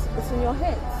choice is in your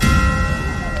hands.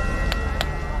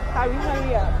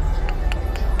 Hurry up.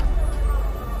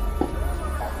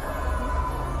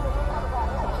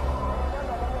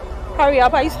 Hurry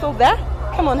up, are you still there?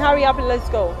 Come on, hurry up and let's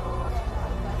go.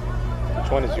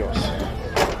 Which one is yours?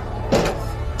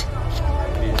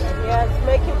 Yes,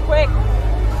 make it quick.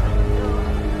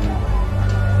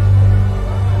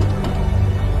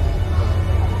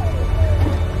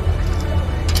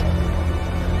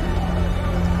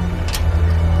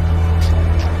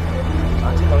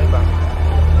 Auntie coming back.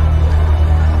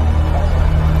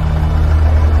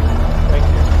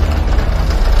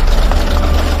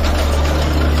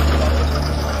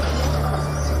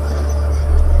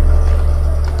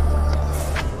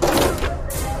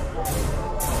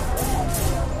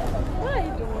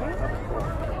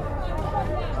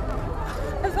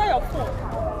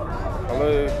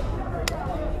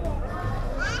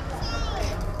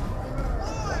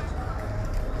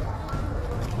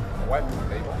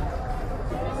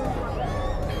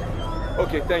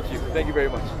 Okay, thank you. Thank you very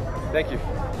much. Thank you.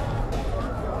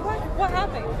 What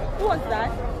happened? Who was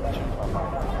that?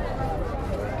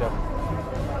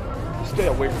 Stay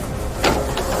away from me.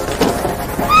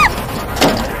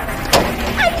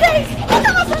 Okay!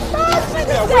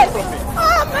 Stay away from me.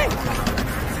 Oh my!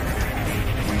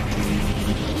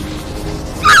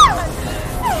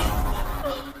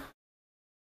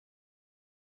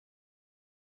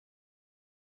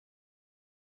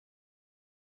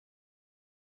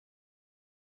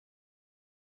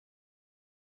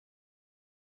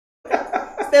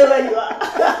 Stay where you are.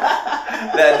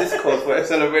 That this calls for a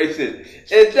celebration.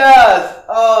 It does.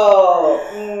 Oh,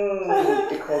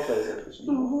 it calls for a celebration.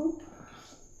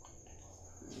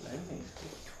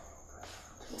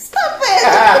 Stop it.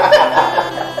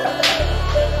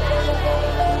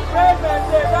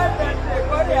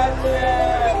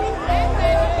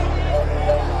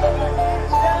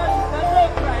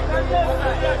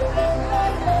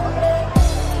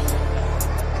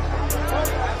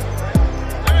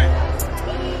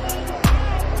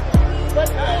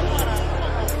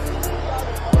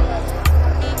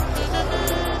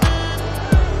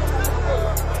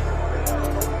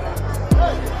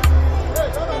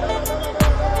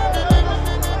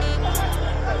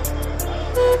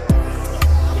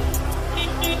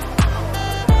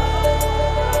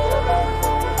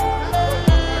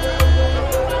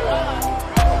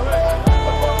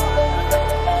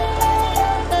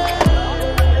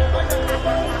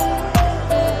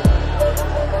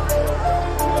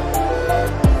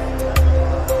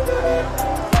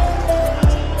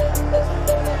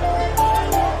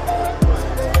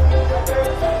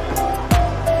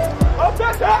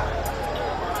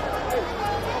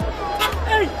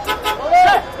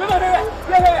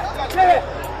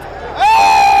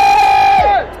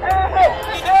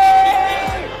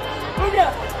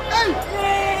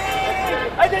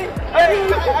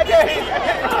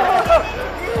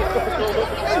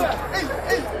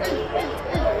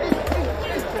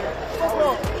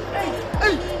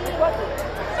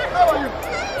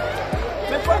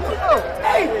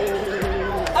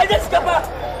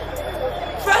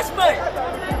 mine.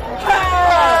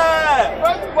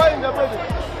 Why in the building?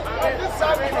 This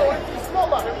side is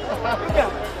normal.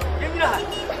 Give me that.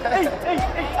 Hey,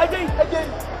 again.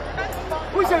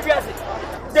 Who's your guy?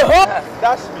 The whole.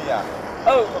 That's me, yeah.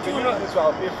 Oh, okay, you know this one,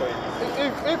 I'll pay for it.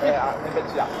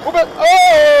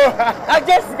 I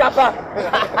just got back.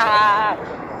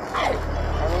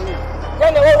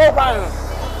 Then the whole fire.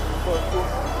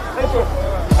 Thank you.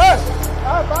 Hey!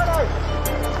 Bye.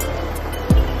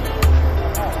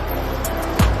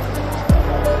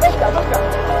 Let's go.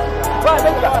 Right,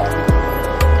 let's go.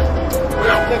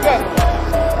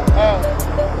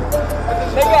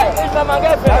 The guy, it's my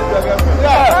girlfriend.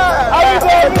 Yeah. Are you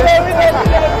there?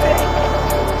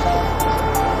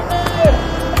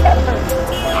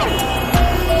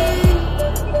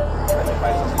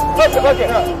 Okay.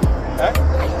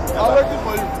 I'm waiting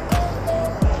for you.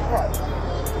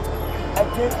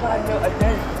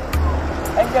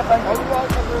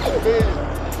 Again.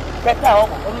 Better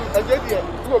home. Again, you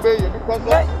obey you because who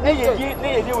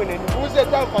said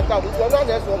that fantastic? Who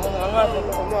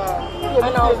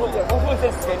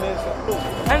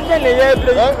and then they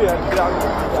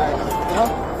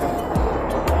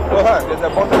there's a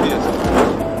bottle here.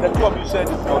 The two of you said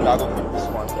this one, I will keep this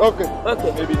one. Okay.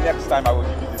 Maybe next time I will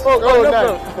give you this one. Oh,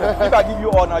 nice. If I give you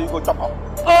all now, you go chop up.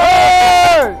 I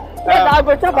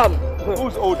go chop up.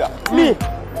 Who's older? Me.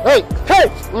 Hey.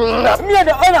 Me and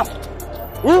the owner.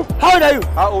 How old are you?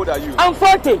 How old are you? I'm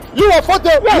 40. You are 40?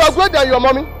 Yes. You are greater than your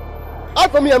mommy? As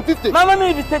for me, I'm 50. My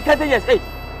mommy is 30 years. Hey.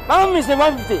 My mommy is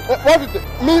 150.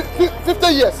 150? Me,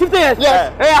 50 years. 50 years?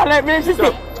 Yes. Hey, like me 60.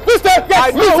 50? Yes.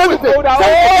 I know who is older.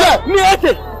 Me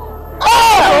 80.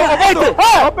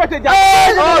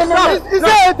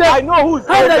 I know who's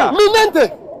older. Me 90.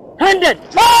 100.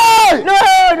 No,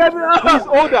 he's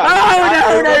older. How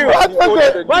old are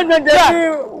you?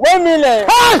 1 million.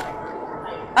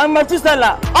 I'm a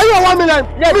two-seller. Are you 1 million?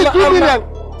 Yes, me 2 million.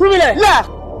 2 million? Yeah.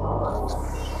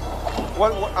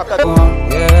 What after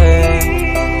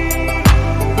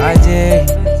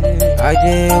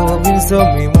Aje, obi so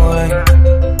mi moi.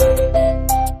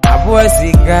 Abo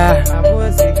sika,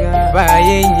 ba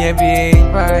yenye bi.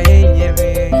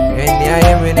 Eni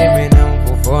aye me na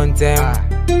mfufontem.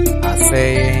 I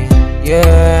say,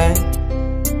 yeah.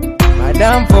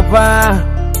 Madam Papa,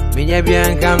 minye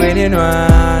bianca menino.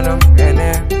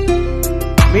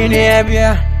 Minebia,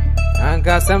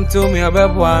 Anka some to me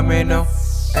about Wameno,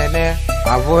 and I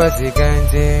was the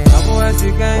candy.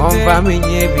 One family,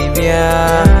 Bibia,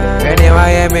 and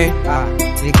I am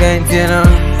the candy,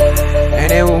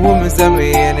 and a woman,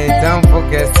 somebody, and a town for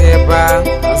Cassipa,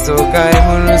 so Kai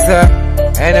Munusa,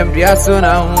 and I'm just so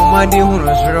now, Madi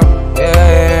Hunusro,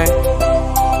 yeah.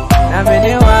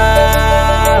 Namenewa.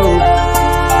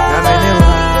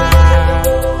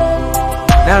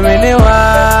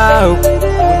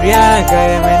 Bianca,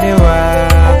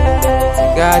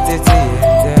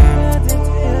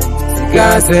 SIKA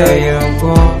SEI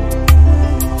YONKO.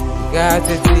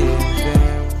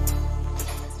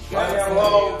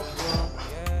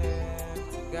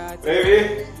 Baby.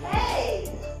 Hey.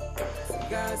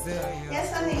 Yes,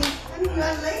 honey. You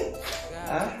are late.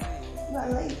 Huh? You are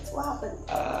late. What happened?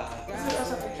 Is it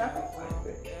because of the traffic?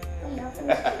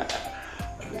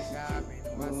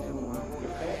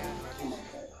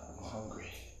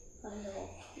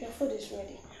 Your food is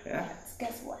ready. Yeah? But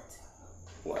guess what?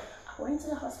 What? I went to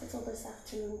the hospital this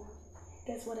afternoon.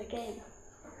 Guess what again?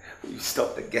 You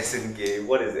stopped the guessing game.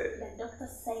 What is it? The doctor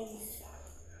says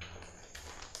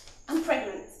I'm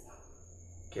pregnant.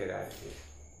 Get out of here.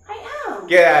 I am.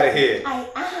 Get out of here. I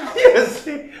am. Yes.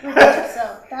 Look at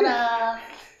yourself. Ta-da.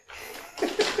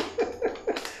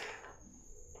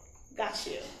 Got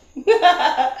you.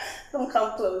 Don't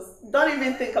come close. Don't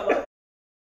even think about it.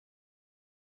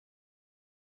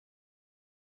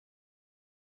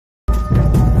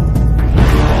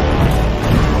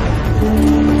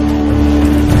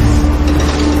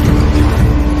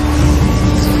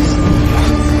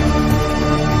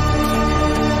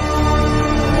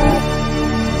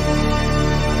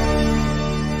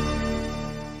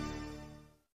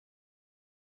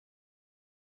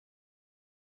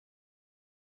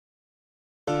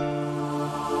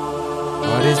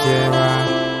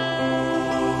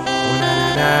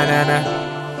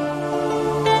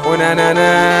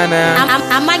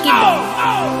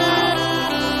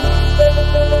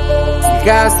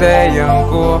 SIKA SEI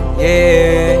YONKO,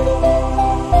 yeah.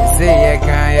 Say ya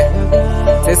kaya.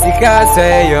 Say SIKA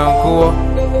SEI YONKO.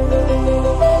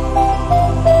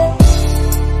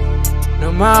 No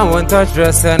man won't touch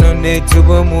dress and no need to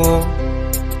go move.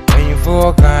 When you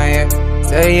fall kaya,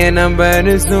 say your number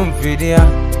is no video.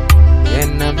 Your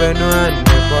number no one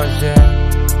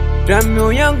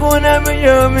Damu yangu na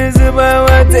miyomi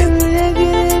zibawate.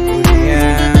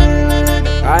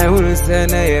 I will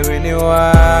send a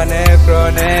miniwa,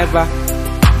 necro never.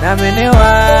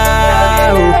 Naminiwa,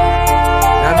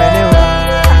 Naminiwa,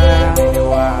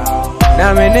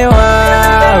 Naminiwa,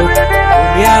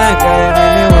 Bianca,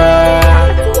 Naminiwa.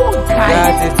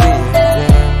 Got it,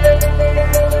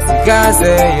 SIKA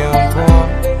SEI YONKO.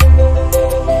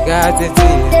 Got it,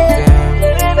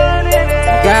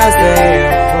 SIKA SEI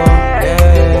YONKO.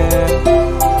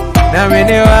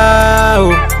 Naminiwa,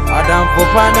 Adam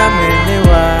Popa,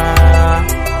 Naminiwa,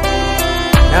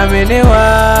 Naminiwa,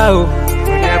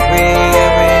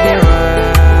 Naminiwa.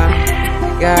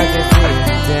 Got it,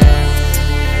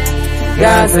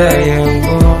 SIKA SEI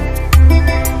YONKO.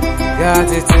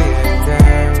 Got it,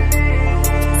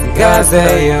 SIKA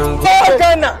SEI YONKO.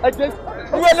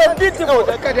 You are beautiful.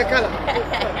 The color.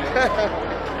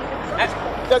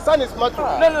 The sun is much.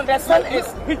 No, the sun is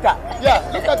Peter.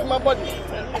 Yeah, look at my body.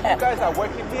 You guys are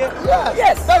working here? Yes.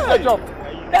 Yes, That's the job.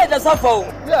 That's the suffer.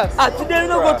 Yes. Today you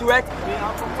don't go to work.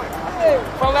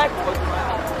 For work.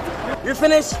 You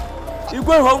finish? You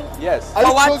going home? Yes. I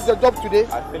close the job today.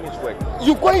 I finished work.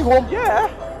 You going home? Yeah.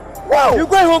 Wow. You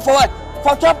going home for what?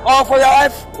 For job or for your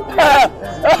wife?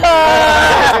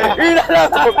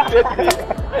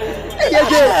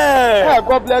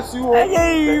 God bless you.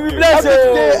 Bless Every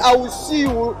you. day I will see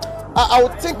you. I will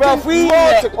think Bro, free.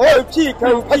 more. Say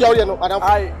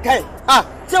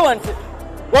one thing.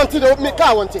 One thing, me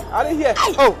car one thing. I didn't hear.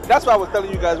 Oh, that's why I was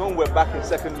telling you guys when we were back in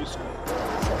secondary school.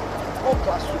 oh,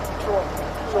 class.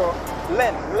 Sure.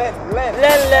 Learn. Learn. We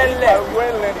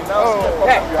weren't learning now.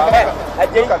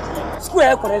 Look at me. School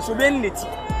air correction, be in it.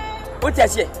 What I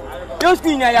say? Your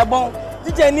school in your bone.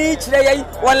 Teacher need today.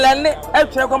 One land,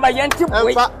 extra come by Yanti.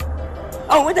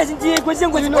 Oh, what does it mean? That's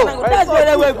where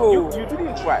I will go. You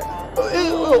didn't try.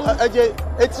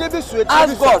 It's really sweet.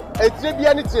 Ask God. It's really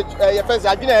any your friends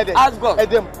are going to ask God.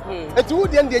 It's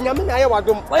wood and the Yaman I want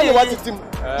to what it's him.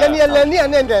 Lenny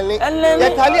and then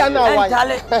Italian now.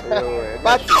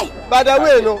 But by the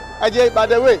way, no, by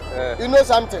the way, you know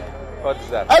something. What is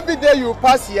that? Every day you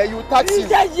pass here, you taxi. You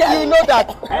know that.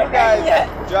 You guys,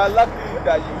 you are lucky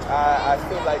that I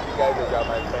still like you guys and you are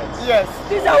my friends. Yes.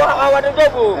 This is our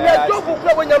double.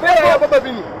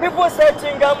 People say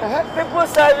chingam, people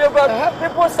say yogurt,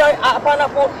 people say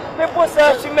pineapple, people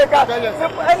say shimeka,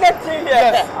 people anything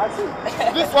here. Yes.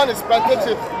 This one is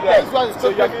plantative. This one is so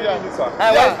you are giving me this one.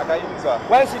 I can use this one.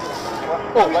 One city.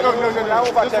 Oh, no.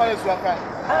 This one is one kind.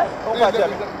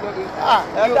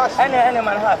 Any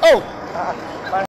man have. Oh,